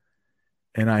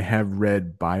 and I have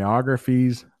read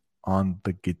biographies on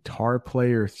the guitar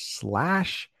player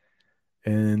Slash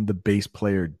and the bass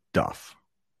player Duff.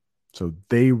 So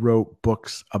they wrote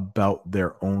books about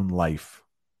their own life.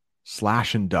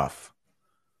 Slash and Duff.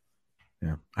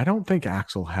 Yeah. I don't think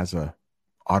Axl has a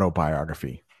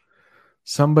autobiography.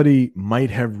 Somebody might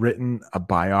have written a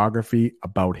biography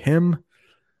about him.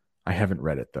 I haven't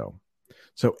read it though.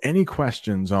 So any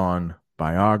questions on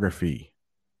biography,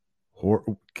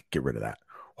 get rid of that.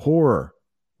 Horror,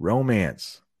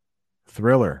 romance,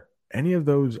 thriller, any of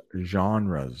those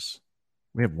genres.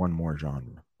 We have one more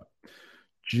genre.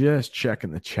 Just check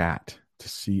in the chat to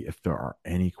see if there are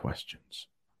any questions.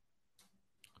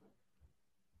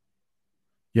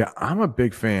 Yeah, I'm a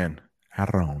big fan.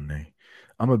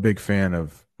 I'm a big fan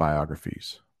of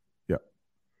biographies. Yeah.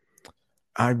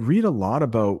 I read a lot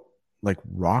about like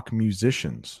rock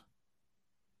musicians.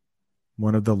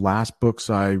 One of the last books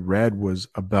I read was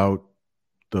about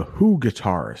the Who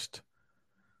guitarist,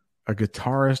 a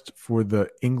guitarist for the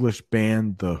English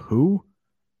band The Who.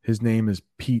 His name is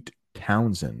Pete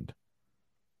Townsend.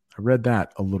 I read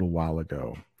that a little while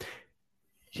ago.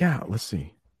 Yeah, let's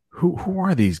see. Who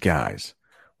are these guys?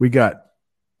 We got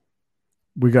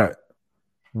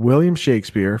William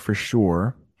Shakespeare for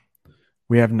sure.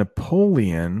 We have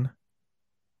Napoleon.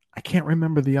 I can't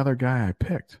remember the other guy I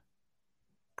picked.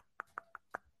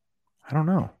 I don't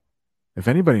know. If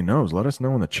anybody knows, let us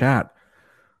know in the chat.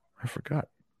 I forgot.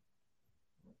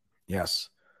 Yes.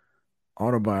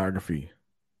 Autobiography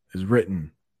is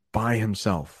written by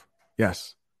himself.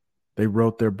 Yes. They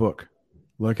wrote their book.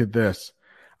 Look at this.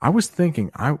 I was thinking,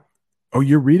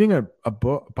 you're reading a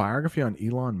book biography on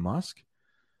Elon Musk?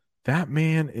 That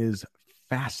man is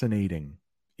fascinating.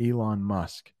 Elon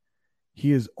Musk.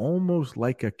 He is almost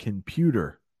like a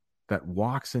computer that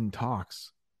walks and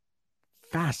talks.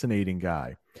 Fascinating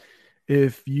guy.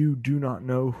 If you do not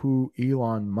know who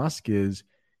Elon Musk is,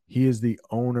 he is the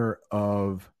owner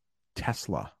of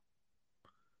Tesla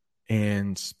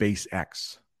and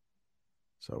SpaceX.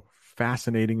 So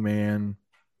fascinating man.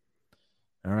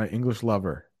 All right, English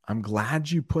lover. I'm glad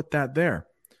you put that there.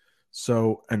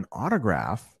 So an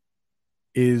autograph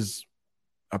is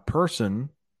a person,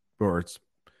 or it's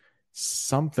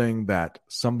something that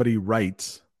somebody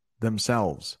writes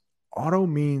themselves. Auto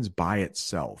means by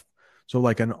itself. So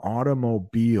like an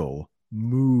automobile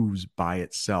moves by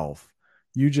itself.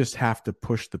 You just have to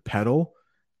push the pedal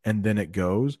and then it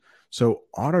goes. So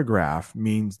autograph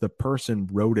means the person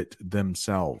wrote it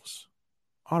themselves.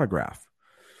 Autograph.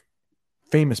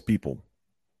 Famous people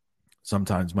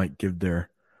sometimes might give their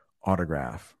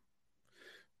autograph.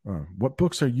 What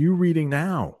books are you reading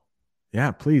now?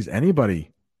 Yeah, please,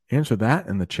 anybody Answer that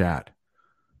in the chat.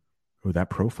 Ooh, that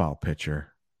profile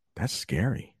picture. That's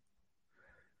scary.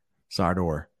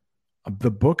 Sardor.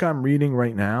 The book I'm reading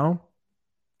right now,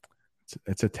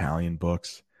 it's Italian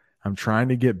books. I'm trying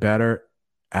to get better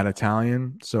at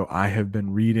Italian, so I have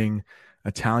been reading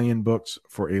Italian books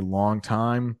for a long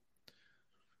time.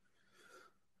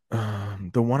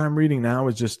 The one I'm reading now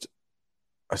is just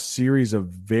a series of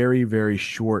very, very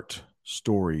short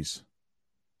stories,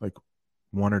 like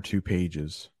 1 or 2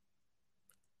 pages,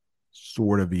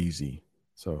 sort of easy.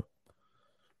 So,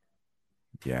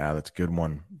 yeah, that's a good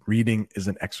one. Reading is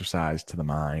an exercise to the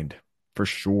mind, for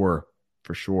sure.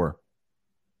 For sure.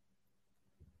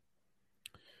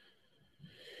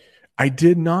 I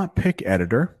did not pick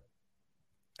editor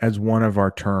as one of our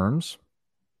terms,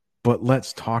 but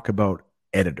let's talk about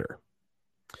editor.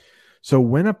 So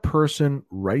when a person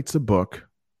writes a book,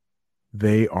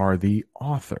 they are the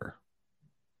author.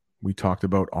 We talked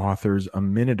about authors a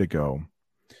minute ago.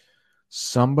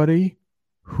 Somebody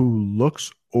who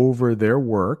looks over their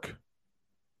work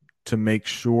to make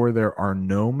sure there are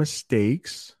no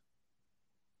mistakes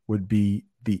would be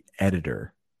the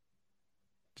editor.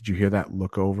 Did you hear that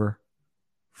look over?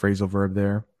 Phrasal verb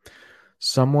there.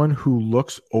 Someone who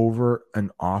looks over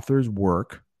an author's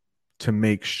work to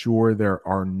make sure there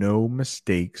are no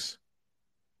mistakes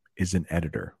is an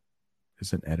editor.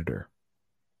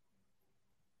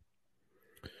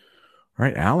 All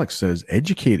right, Alex says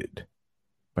Educated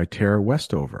by Tara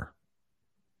Westover.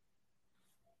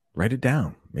 Write it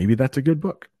down. Maybe that's a good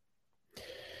book.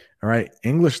 All right,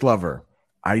 English Lover.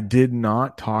 I did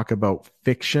not talk about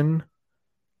fiction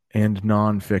and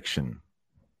nonfiction,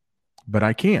 but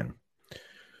I can.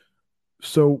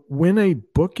 So when a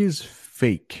book is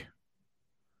fake,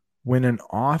 when an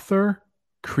author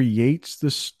creates the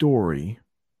story,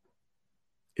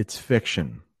 it's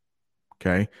fiction.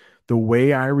 Okay. The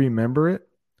way I remember it,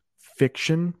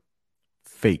 fiction,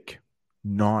 fake,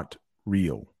 not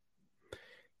real.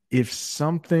 If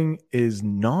something is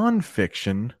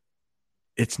nonfiction,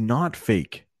 it's not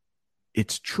fake.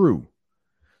 It's true.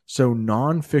 So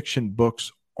nonfiction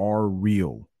books are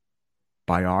real.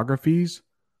 Biographies,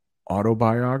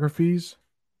 autobiographies,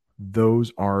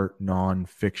 those are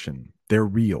nonfiction. They're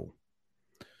real.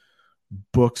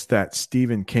 Books that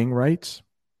Stephen King writes,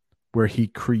 where he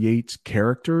creates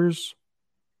characters,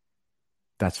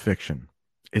 that's fiction.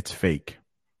 It's fake.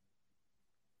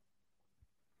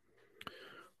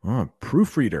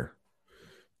 Proofreader,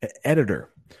 editor.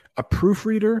 A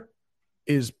proofreader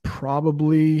is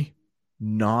probably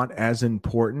not as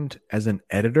important as an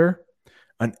editor.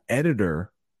 An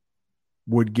editor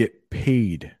would get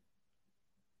paid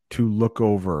to look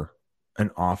over an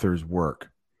author's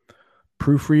work.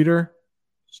 Proofreader,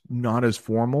 not as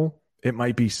formal. It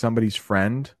might be somebody's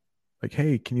friend. Like,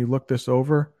 hey, can you look this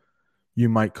over? You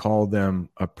might call them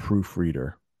a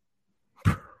proofreader.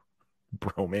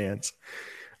 Bromance.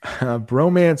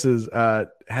 Bromance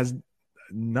has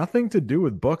nothing to do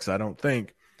with books, I don't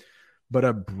think. But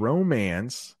a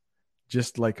bromance,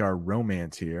 just like our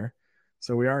romance here.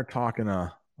 So we are talking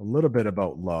a little bit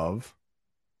about love.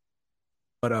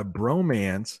 But a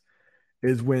bromance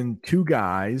is when two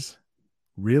guys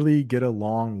really get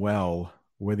along well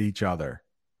with each other.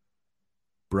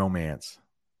 Bromance.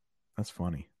 That's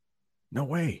funny. No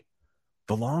way.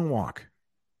 The Long Walk.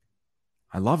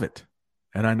 I love it.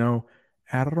 And I know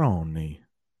Aroni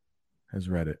has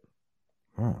read it.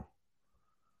 Oh.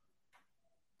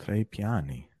 Tre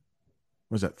piani.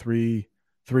 Was that three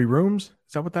rooms?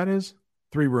 Is that what that is?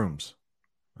 3 rooms.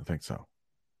 I think so.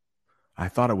 I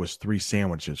thought it was 3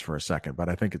 sandwiches for a second, but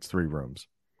I think it's 3 rooms.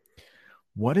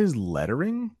 What is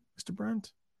lettering, Mr.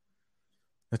 Brent?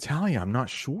 Natalia, I'm not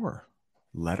sure.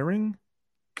 Lettering?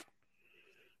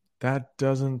 That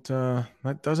doesn't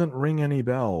ring any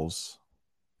bells.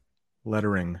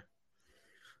 Lettering.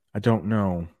 I don't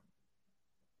know.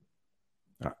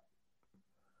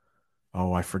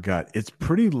 Oh, I forgot. It's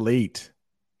pretty late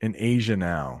in Asia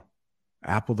now.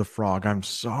 Apple the Frog. I'm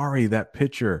sorry that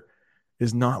picture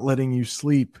is not letting you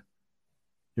sleep.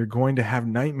 You're going to have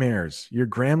nightmares. Your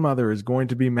grandmother is going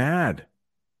to be mad.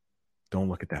 Don't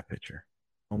look at that picture.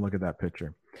 Don't look at that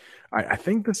picture. I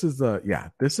think this is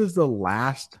the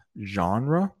last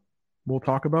genre we'll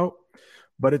talk about,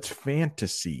 but it's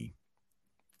fantasy.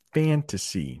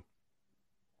 Fantasy.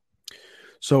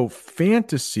 So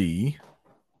fantasy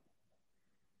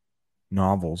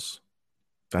novels,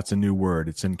 that's a new word.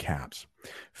 It's in caps.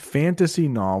 Fantasy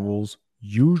novels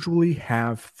usually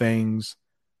have things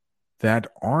that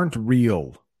aren't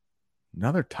real.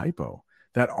 Another typo.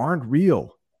 That aren't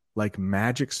real, like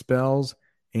magic spells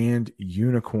and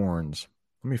unicorns.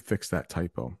 Let me fix that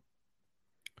typo.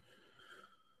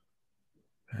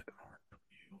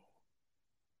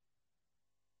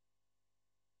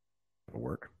 It'll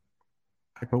work.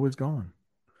 Typo is gone.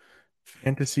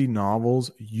 Fantasy novels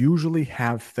usually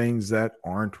have things that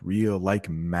aren't real, like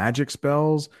magic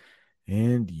spells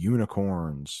and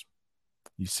unicorns.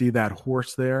 You see that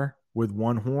horse there with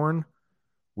one horn?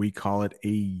 We call it a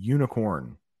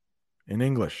unicorn in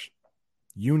English.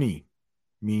 Uni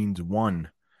means one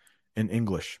in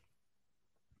English.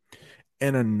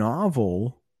 And a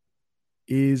novel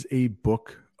is a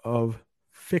book of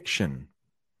fiction.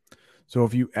 So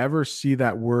if you ever see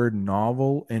that word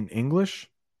novel in English,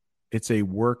 it's a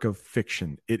work of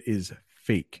fiction. It is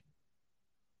fake.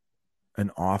 An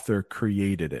author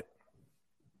created it.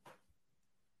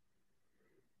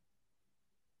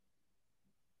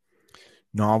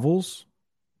 Novels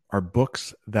are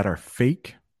books that are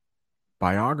fake.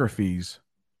 Biographies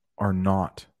are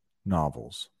not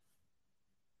novels.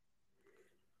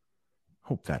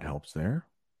 Hope that helps there.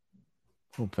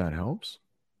 Hope that helps.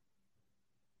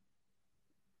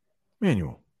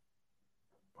 Manual.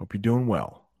 Hope you're doing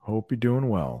well. Hope you're doing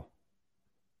well.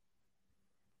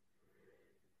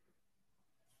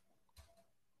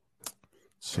 Let's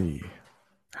see.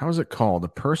 How is it called? The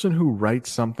person who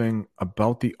writes something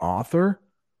about the author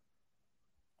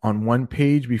on one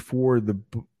page before the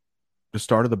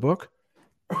start of the book.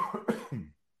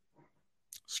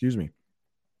 Excuse me.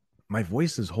 My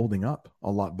voice is holding up a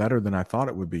lot better than I thought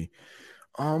it would be.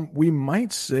 We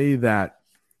might say that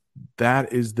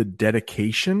is the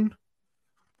dedication.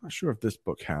 I'm not sure if this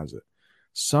book has it.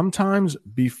 Sometimes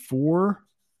before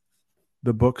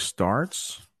the book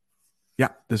starts, yeah,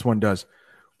 this one does.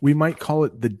 We might call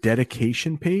it the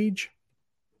dedication page.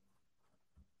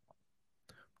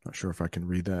 Not sure if I can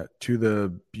read that. To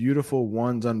the beautiful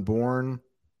ones unborn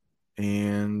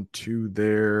and to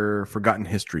their forgotten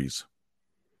histories.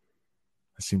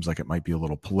 It seems like it might be a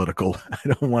little political. I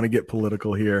don't want to get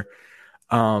political here.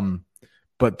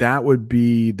 But that would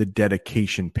be the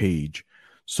dedication page.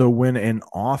 So when an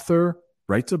author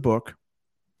writes a book,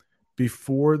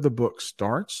 before the book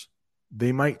starts,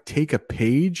 they might take a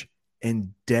page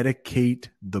and dedicate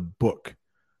the book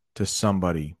to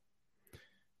somebody.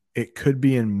 It could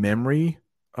be in memory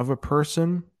of a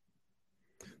person,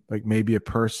 like maybe a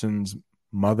person's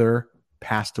mother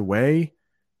passed away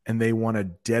and they want to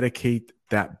dedicate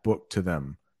that book to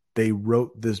them. They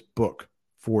wrote this book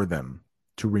for them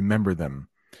to remember them.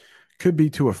 Could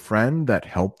be to a friend that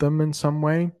helped them in some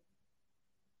way.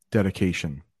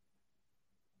 Dedication.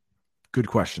 Good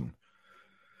question.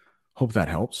 Hope that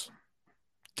helps.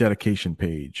 Dedication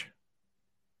page.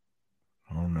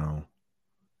 Oh no.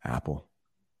 Apple.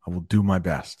 I will do my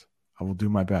best. I will do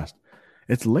my best.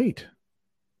 It's late.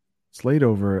 It's late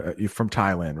over from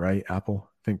Thailand, right? Apple?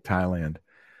 I think Thailand.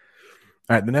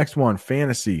 All right, the next one,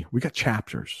 fantasy. We got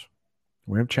chapters.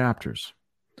 We have chapters.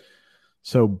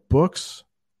 So books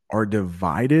are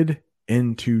divided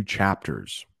into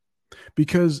chapters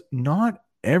because not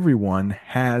everyone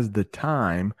has the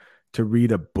time to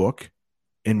read a book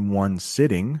in one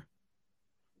sitting.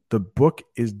 The book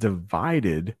is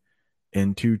divided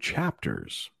into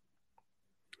chapters.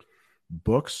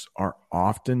 Books are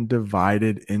often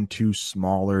divided into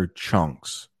smaller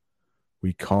chunks.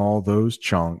 We call those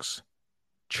chunks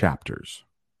chapters.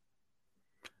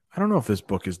 I don't know if this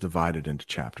book is divided into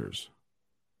chapters.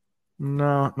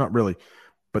 No, not really.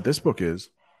 But this book is.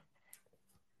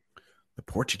 The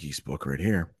Portuguese book right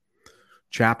here.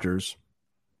 Chapters.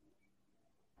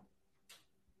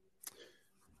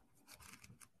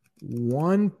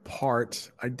 One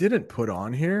part I didn't put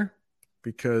on here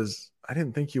because I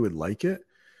didn't think you would like it,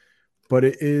 but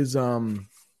it is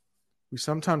we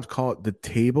sometimes call it the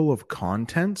table of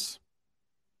contents.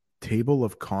 Table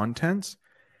of contents,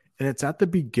 and it's at the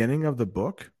beginning of the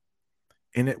book,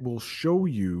 and it will show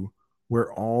you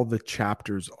where all the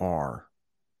chapters are.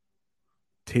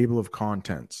 Table of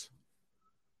contents,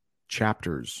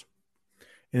 chapters,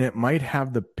 and it might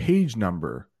have the page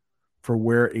number for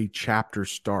where a chapter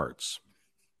starts.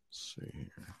 Let's see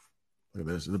here. Look at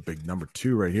this. This is a big number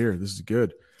 2 right here. This is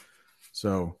good.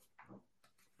 So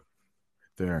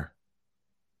there.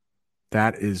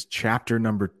 That is chapter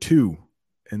number 2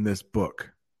 in this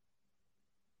book.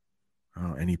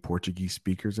 Oh, any Portuguese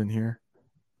speakers in here?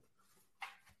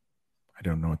 I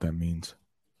don't know what that means.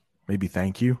 Maybe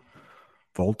thank you.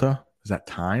 Volta? Is that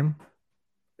time?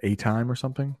 A time or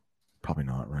something? Probably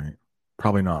not, right?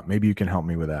 Probably not. Maybe you can help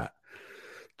me with that.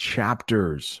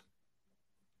 Chapters.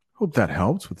 Hope that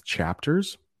helps with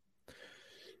chapters.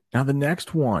 Now the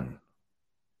next one,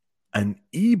 an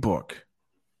ebook.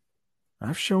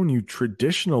 I've shown you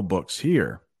traditional books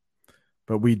here,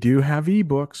 but we do have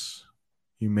ebooks.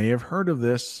 You may have heard of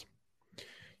this.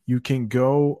 You can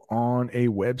go on a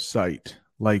website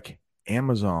like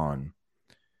Amazon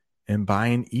and buy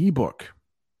an ebook.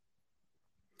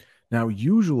 Now,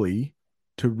 usually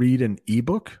to read an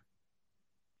ebook,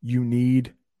 you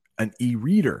need an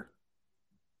e-reader.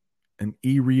 An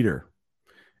e-reader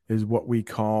is what we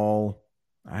call,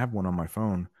 I have one on my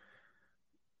phone,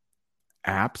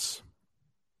 apps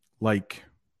like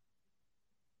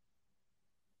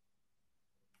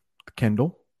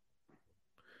Kindle,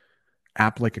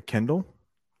 app like a Kindle,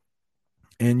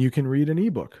 and you can read an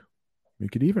ebook. You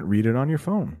could even read it on your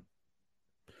phone.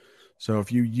 So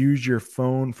if you use your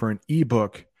phone for an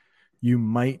ebook, you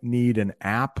might need an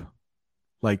app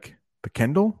like the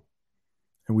Kindle,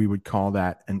 and we would call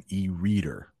that an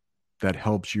e-reader that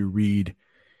helps you read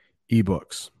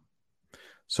ebooks.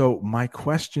 So my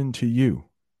question to you,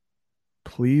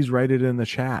 please write it in the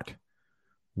chat.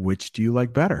 Which do you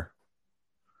like better?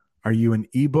 Are you an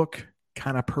ebook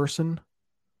kind of person,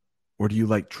 or do you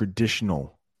like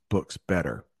traditional books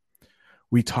better?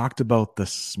 We talked about the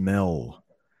smell.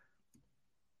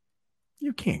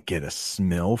 You can't get a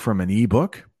smell from an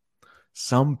ebook.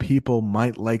 Some people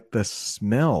might like the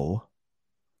smell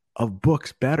of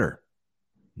books better.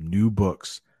 New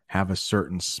books have a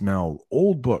certain smell.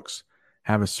 Old books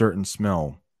have a certain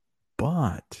smell.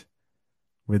 But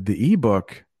with the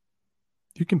ebook,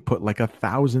 you can put like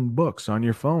 1,000 books on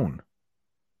your phone.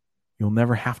 You'll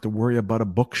never have to worry about a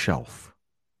bookshelf.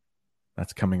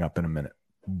 That's coming up in a minute.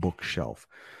 Bookshelf.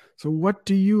 So what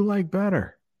do you like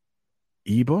better?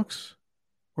 Ebooks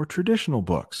or traditional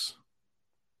books?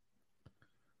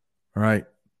 All right,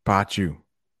 Pachu,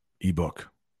 ebook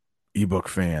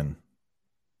fan.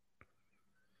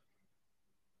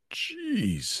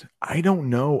 Jeez, I don't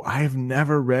know. I've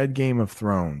never read Game of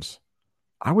Thrones.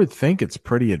 I would think it's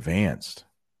pretty advanced.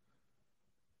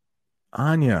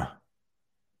 Anya,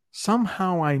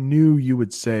 somehow I knew you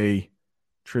would say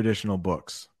traditional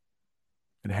books.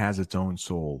 It has its own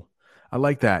soul. I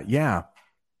like that. Yeah.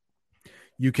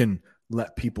 You can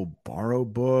let people borrow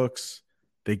books.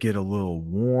 They get a little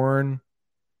worn.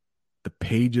 The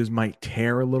pages might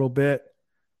tear a little bit.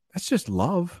 That's just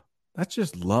love. That's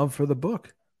just love for the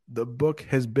book. The book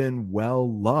has been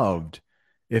well loved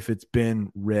if it's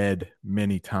been read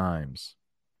many times.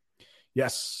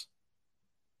 Yes,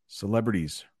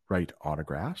 celebrities write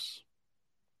autographs.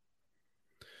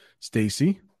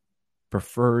 Stacy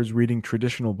prefers reading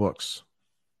traditional books.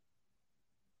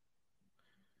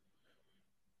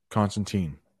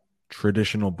 Constantine,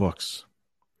 traditional books.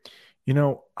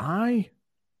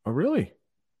 Oh, really?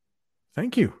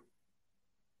 Thank you.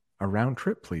 A round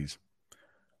trip, please.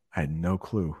 I had no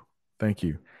clue. Thank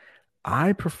you.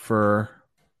 I prefer,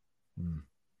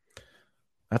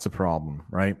 that's a problem,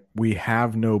 right? We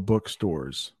have no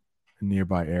bookstores in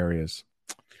nearby areas.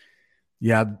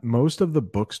 Yeah, most of the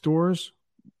bookstores,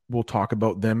 we'll talk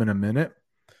about them in a minute,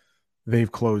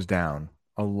 they've closed down.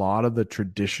 A lot of the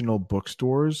traditional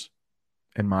bookstores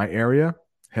in my area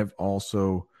have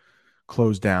also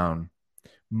closed down.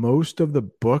 Most of the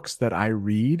books that I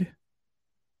read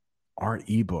are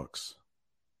ebooks.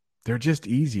 They're just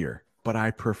easier, but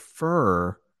I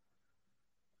prefer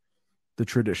the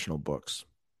traditional books.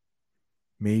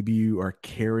 Maybe you are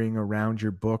carrying around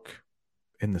your book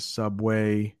in the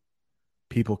subway.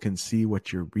 People can see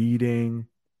what you're reading.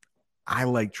 I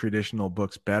like traditional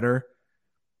books better,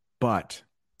 but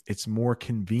it's more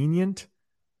convenient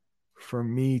for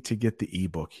me to get the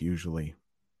ebook usually.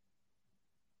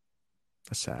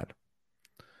 That's sad.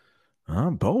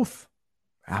 Both.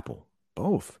 Apple.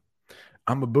 Both.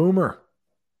 I'm a boomer.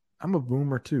 I'm a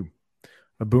boomer too.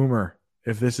 A boomer.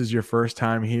 If this is your first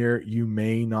time here, you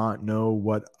may not know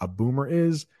what a boomer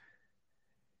is.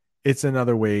 It's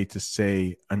another way to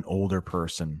say an older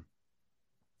person.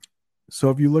 So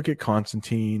if you look at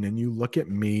Constantine and you look at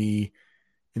me,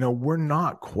 we're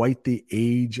not quite the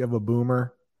age of a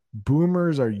boomer.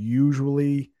 Boomers are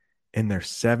usually in their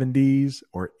 70s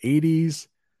or 80s,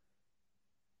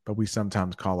 but we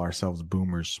sometimes call ourselves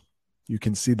boomers. You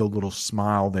can see the little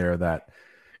smile there that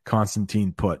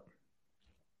Constantine put.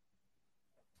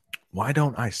 Why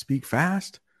don't I speak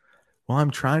fast? Well,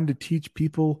 I'm trying to teach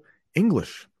people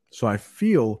English. So I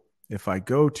feel if I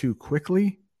go too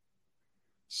quickly,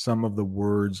 some of the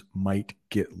words might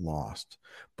get lost.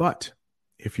 But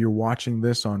if you're watching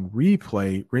this on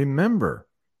replay, remember,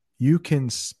 you can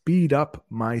speed up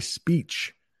my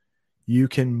speech. You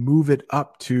can move it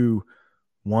up to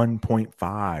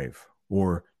 1.5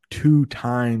 or 2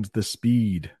 times the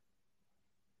speed.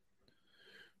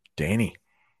 Danny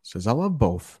says, I love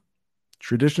both.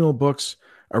 Traditional books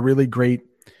are really great,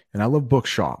 and I love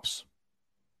bookshops,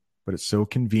 but it's so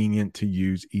convenient to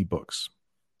use ebooks.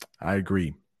 I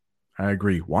agree.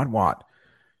 What?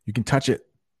 You can touch it,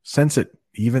 sense it,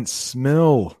 even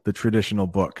smell the traditional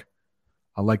book.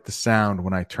 I like the sound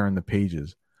when I turn the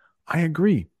pages. I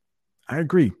agree.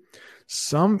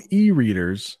 Some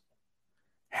e-readers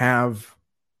have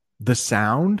the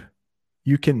sound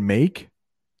you can make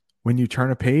when you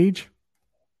turn a page.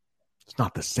 It's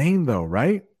not the same though,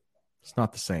 right? It's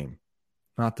not the same.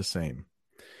 Not the same.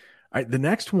 All right, the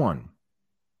next one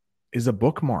is a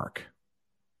bookmark.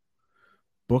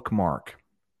 Bookmark.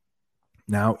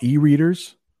 Now,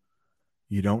 e-readers,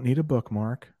 you don't need a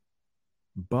bookmark,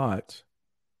 but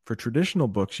for traditional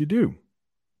books, you do.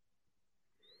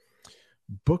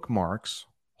 Bookmarks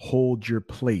hold your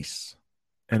place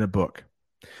in a book.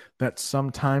 That's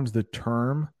sometimes the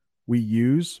term we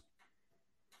use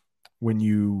when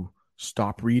you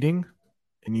stop reading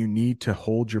and you need to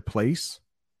hold your place.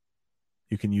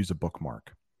 You can use a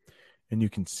bookmark. And you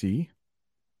can see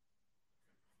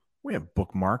we have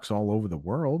bookmarks all over the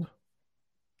world.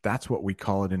 That's what we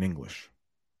call it in English.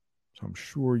 So I'm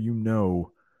sure you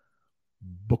know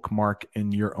bookmark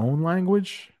in your own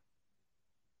language.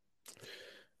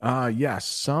 Yes,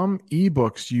 some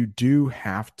ebooks you do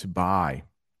have to buy.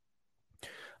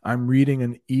 I'm reading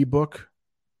an ebook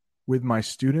with my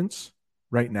students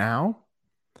right now.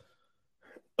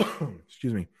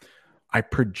 Excuse me. I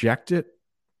project it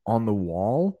on the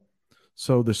wall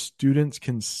so the students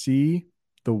can see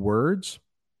the words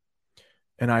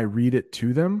and I read it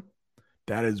to them.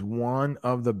 That is one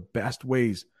of the best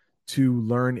ways to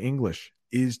learn English,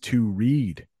 is to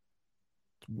read.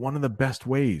 It's one of the best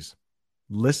ways.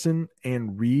 Listen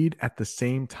and read at the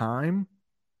same time.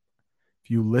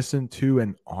 If you listen to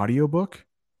an audiobook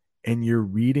and you're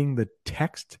reading the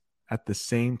text at the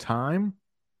same time,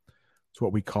 it's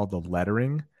what we call the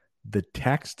lettering. The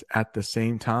text at the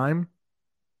same time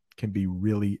can be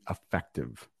really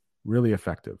effective. Really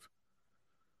effective.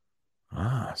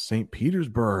 St.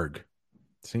 Petersburg.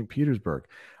 St. Petersburg.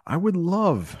 I would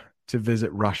love to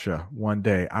visit Russia one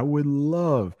day. I would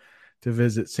love to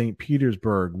visit St.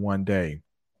 Petersburg one day.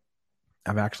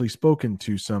 I've actually spoken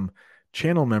to some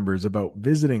channel members about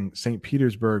visiting St.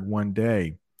 Petersburg one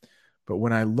day. But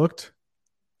when I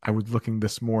was looking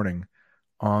this morning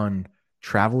on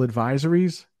travel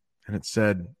advisories, and it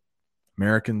said,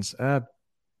 Americans,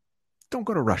 don't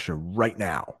go to Russia right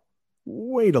now.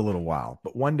 Wait a little while.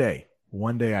 But one day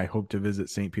I hope to visit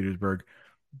St. Petersburg.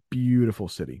 Beautiful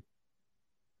city.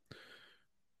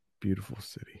 Beautiful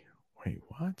city. Wait,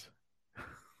 what?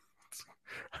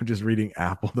 I'm just reading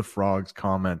Apple the Frog's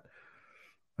comment.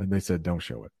 And they said, don't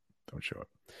show it. Don't show it.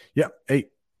 Yeah. Hey,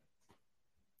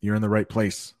 you're in the right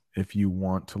place if you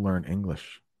want to learn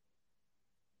English.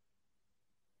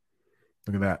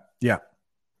 Look at that. Yeah.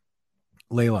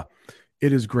 Layla,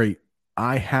 it is great.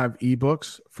 I have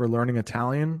ebooks for learning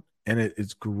Italian, and it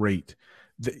is great.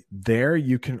 There,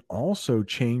 you can also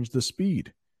change the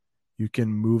speed. You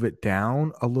can move it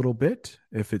down a little bit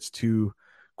if it's too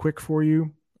quick for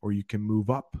you, or you can move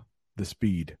up the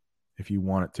speed if you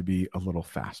want it to be a little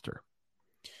faster.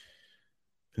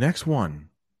 The next one,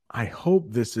 I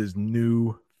hope this is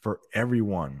new for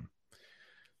everyone.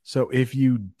 So if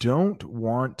you don't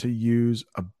want to use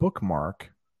a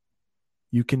bookmark,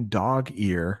 you can dog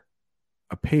ear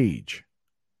a page.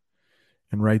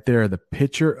 And right there, the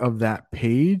picture of that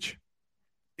page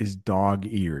is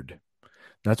dog-eared.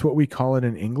 That's what we call it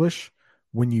in English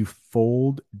when you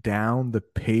fold down the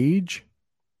page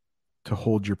to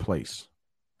hold your place.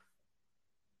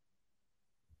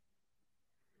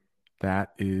 That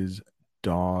is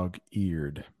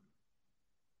dog-eared.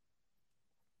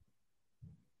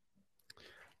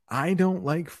 I don't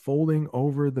like folding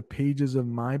over the pages of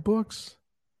my books.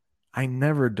 I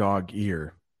never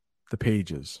dog-ear the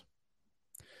pages.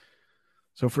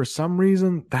 So for some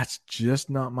reason, that's just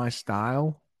not my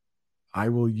style. I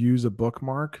will use a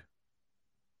bookmark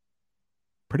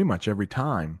pretty much every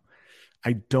time.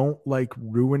 I don't like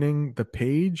ruining the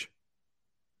page.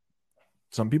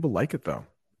 Some people like it, though.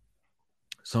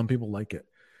 Some people like it.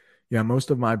 Yeah, most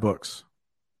of my books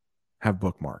have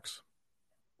bookmarks.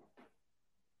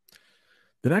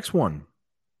 The next one,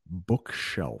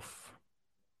 bookshelf.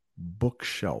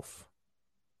 Bookshelf.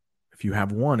 If you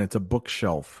have one, it's a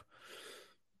bookshelf.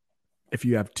 If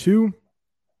you have two,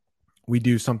 we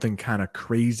do something kind of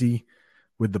crazy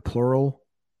with the plural.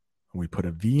 We put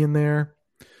a V in there.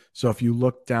 So if you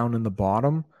look down in the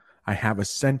bottom, I have a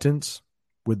sentence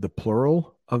with the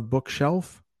plural of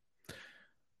bookshelf.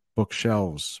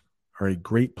 Bookshelves are a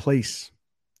great place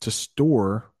to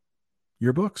store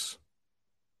your books.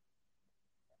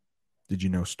 Did you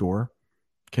know store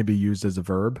can be used as a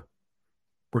verb?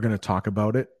 We're going to talk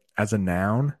about it as a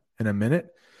noun in a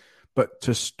minute. But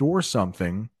to store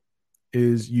something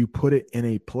is you put it in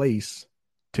a place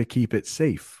to keep it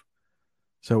safe.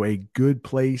 So a good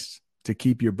place to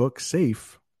keep your book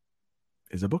safe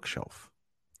is a bookshelf.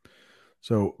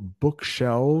 So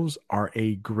bookshelves are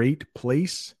a great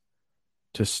place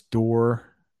to store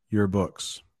your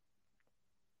books.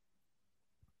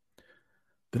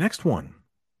 The next one.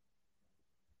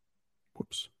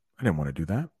 Whoops, I didn't want to do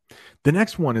that. The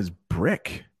next one is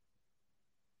brick.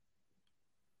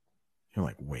 You're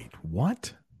like, wait,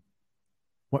 what?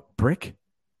 What, brick?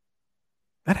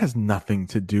 That has nothing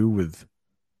to do with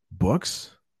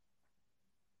books.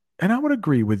 And I would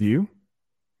agree with you.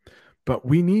 But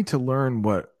we need to learn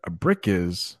what a brick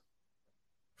is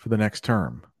for the next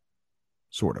term,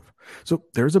 sort of. So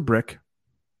there's a brick.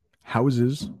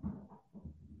 Houses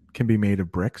can be made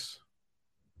of bricks.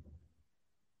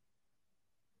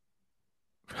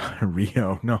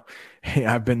 Rio, no. Hey,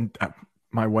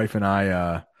 my wife and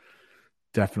I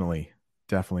definitely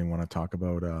want to talk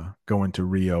about going to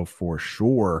Rio for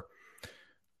sure.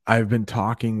 I've been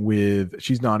talking with,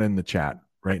 she's not in the chat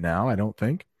right now, I don't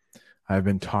think. I've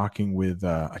been talking with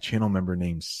a channel member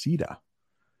named Sita,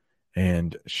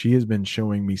 and she has been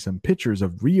showing me some pictures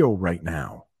of Rio right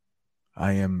now.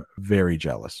 I am very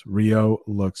jealous. Rio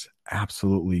looks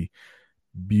absolutely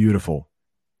beautiful.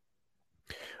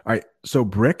 All right, so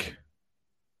brick,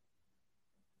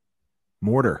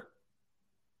 mortar.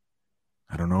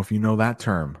 I don't know if you know that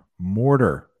term,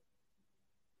 mortar.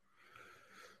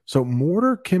 So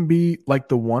mortar can be like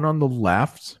the one on the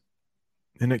left,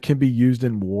 and it can be used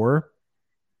in war.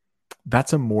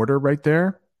 That's a mortar right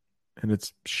there, and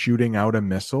it's shooting out a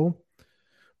missile.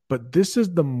 But this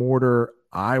is the mortar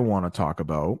I want to talk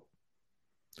about,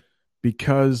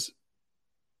 because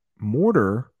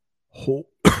mortar holds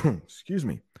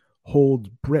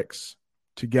bricks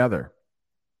together.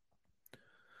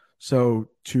 So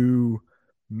to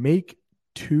make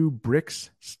two bricks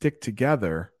stick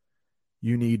together,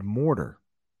 you need mortar.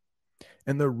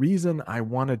 And the reason I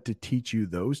wanted to teach you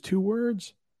those two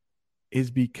words is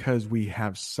because we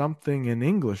have something in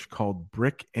English called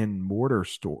brick and mortar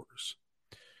stores.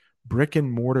 Brick and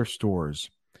mortar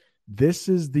stores. This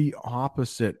is the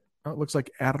opposite. Oh, it looks like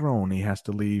Aroni has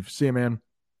to leave. See you, man.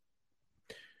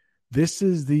 This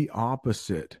is the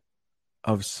opposite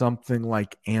of something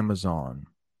like Amazon.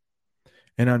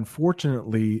 And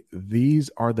unfortunately, these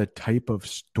are the type of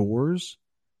stores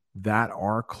that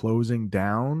are closing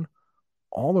down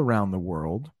all around the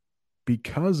world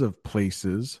because of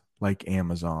places like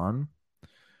Amazon.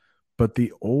 But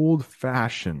the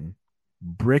old-fashioned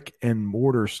brick and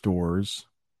mortar stores,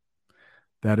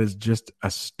 that is just a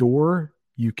store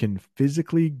you can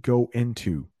physically go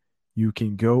into. You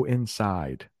can go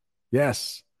inside.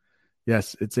 Yes,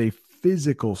 it's a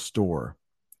physical store.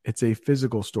 It's a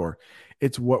physical store.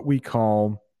 It's what we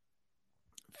call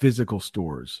physical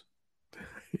stores.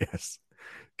 Yes.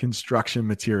 Construction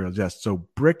materials. Yes. So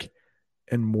brick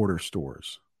and mortar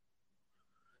stores.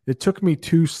 It took me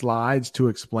 2 slides to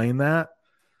explain that,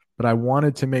 but I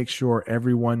wanted to make sure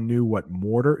everyone knew what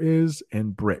mortar is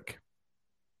and brick.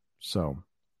 So,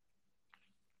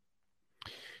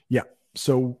 yeah.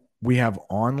 So we have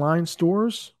online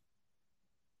stores,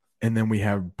 and then we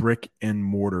have brick and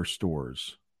mortar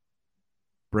stores.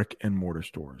 Brick and mortar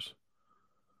stores.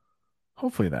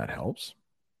 Hopefully that helps.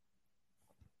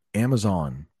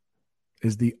 Amazon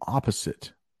is the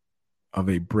opposite of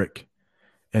a brick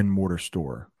and mortar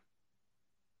store.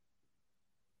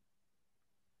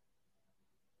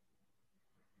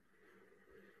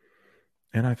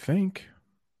 And I think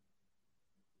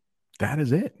that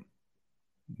is it.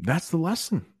 That's the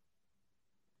lesson.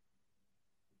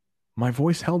 My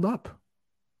voice held up.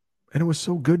 And it was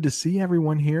so good to see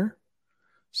everyone here.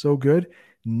 So good.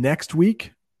 Next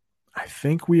week, I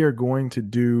think we are going to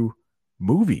do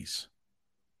movies.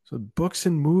 So books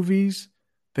and movies,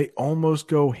 they almost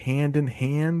go hand in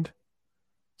hand.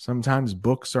 Sometimes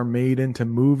books are made into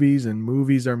movies and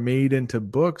movies are made into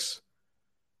books.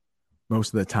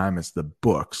 Most of the time, it's the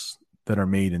books that are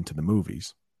made into the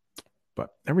movies. But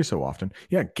every so often,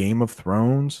 yeah, Game of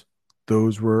Thrones,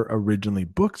 those were originally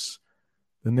books.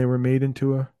 Then they were made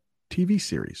into a TV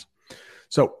series.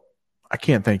 So I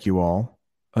can't thank you all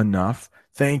enough.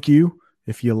 Thank you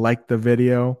if you liked the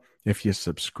video, if you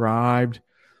subscribed.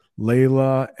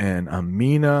 Layla and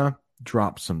Amina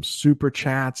dropped some super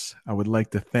chats. I would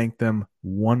like to thank them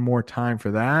one more time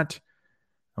for that.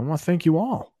 I want to thank you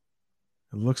all.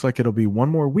 It looks like it'll be one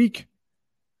more week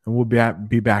and we'll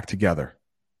be back together.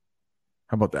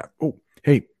 How about that? Oh,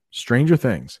 hey, Stranger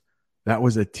Things. That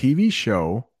was a TV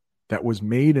show that was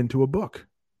made into a book.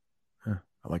 I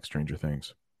like Stranger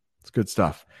Things. It's good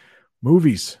stuff.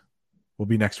 Movies will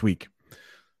be next week.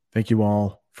 Thank you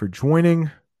all for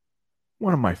joining.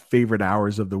 one of my favorite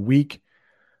hours of the week.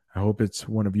 I hope it's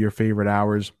one of your favorite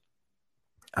hours.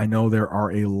 I know there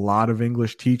are a lot of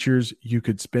English teachers you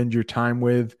could spend your time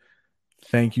with.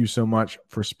 Thank you so much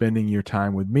for spending your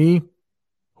time with me.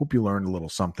 Hope you learned a little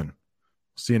something.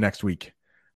 See you next week.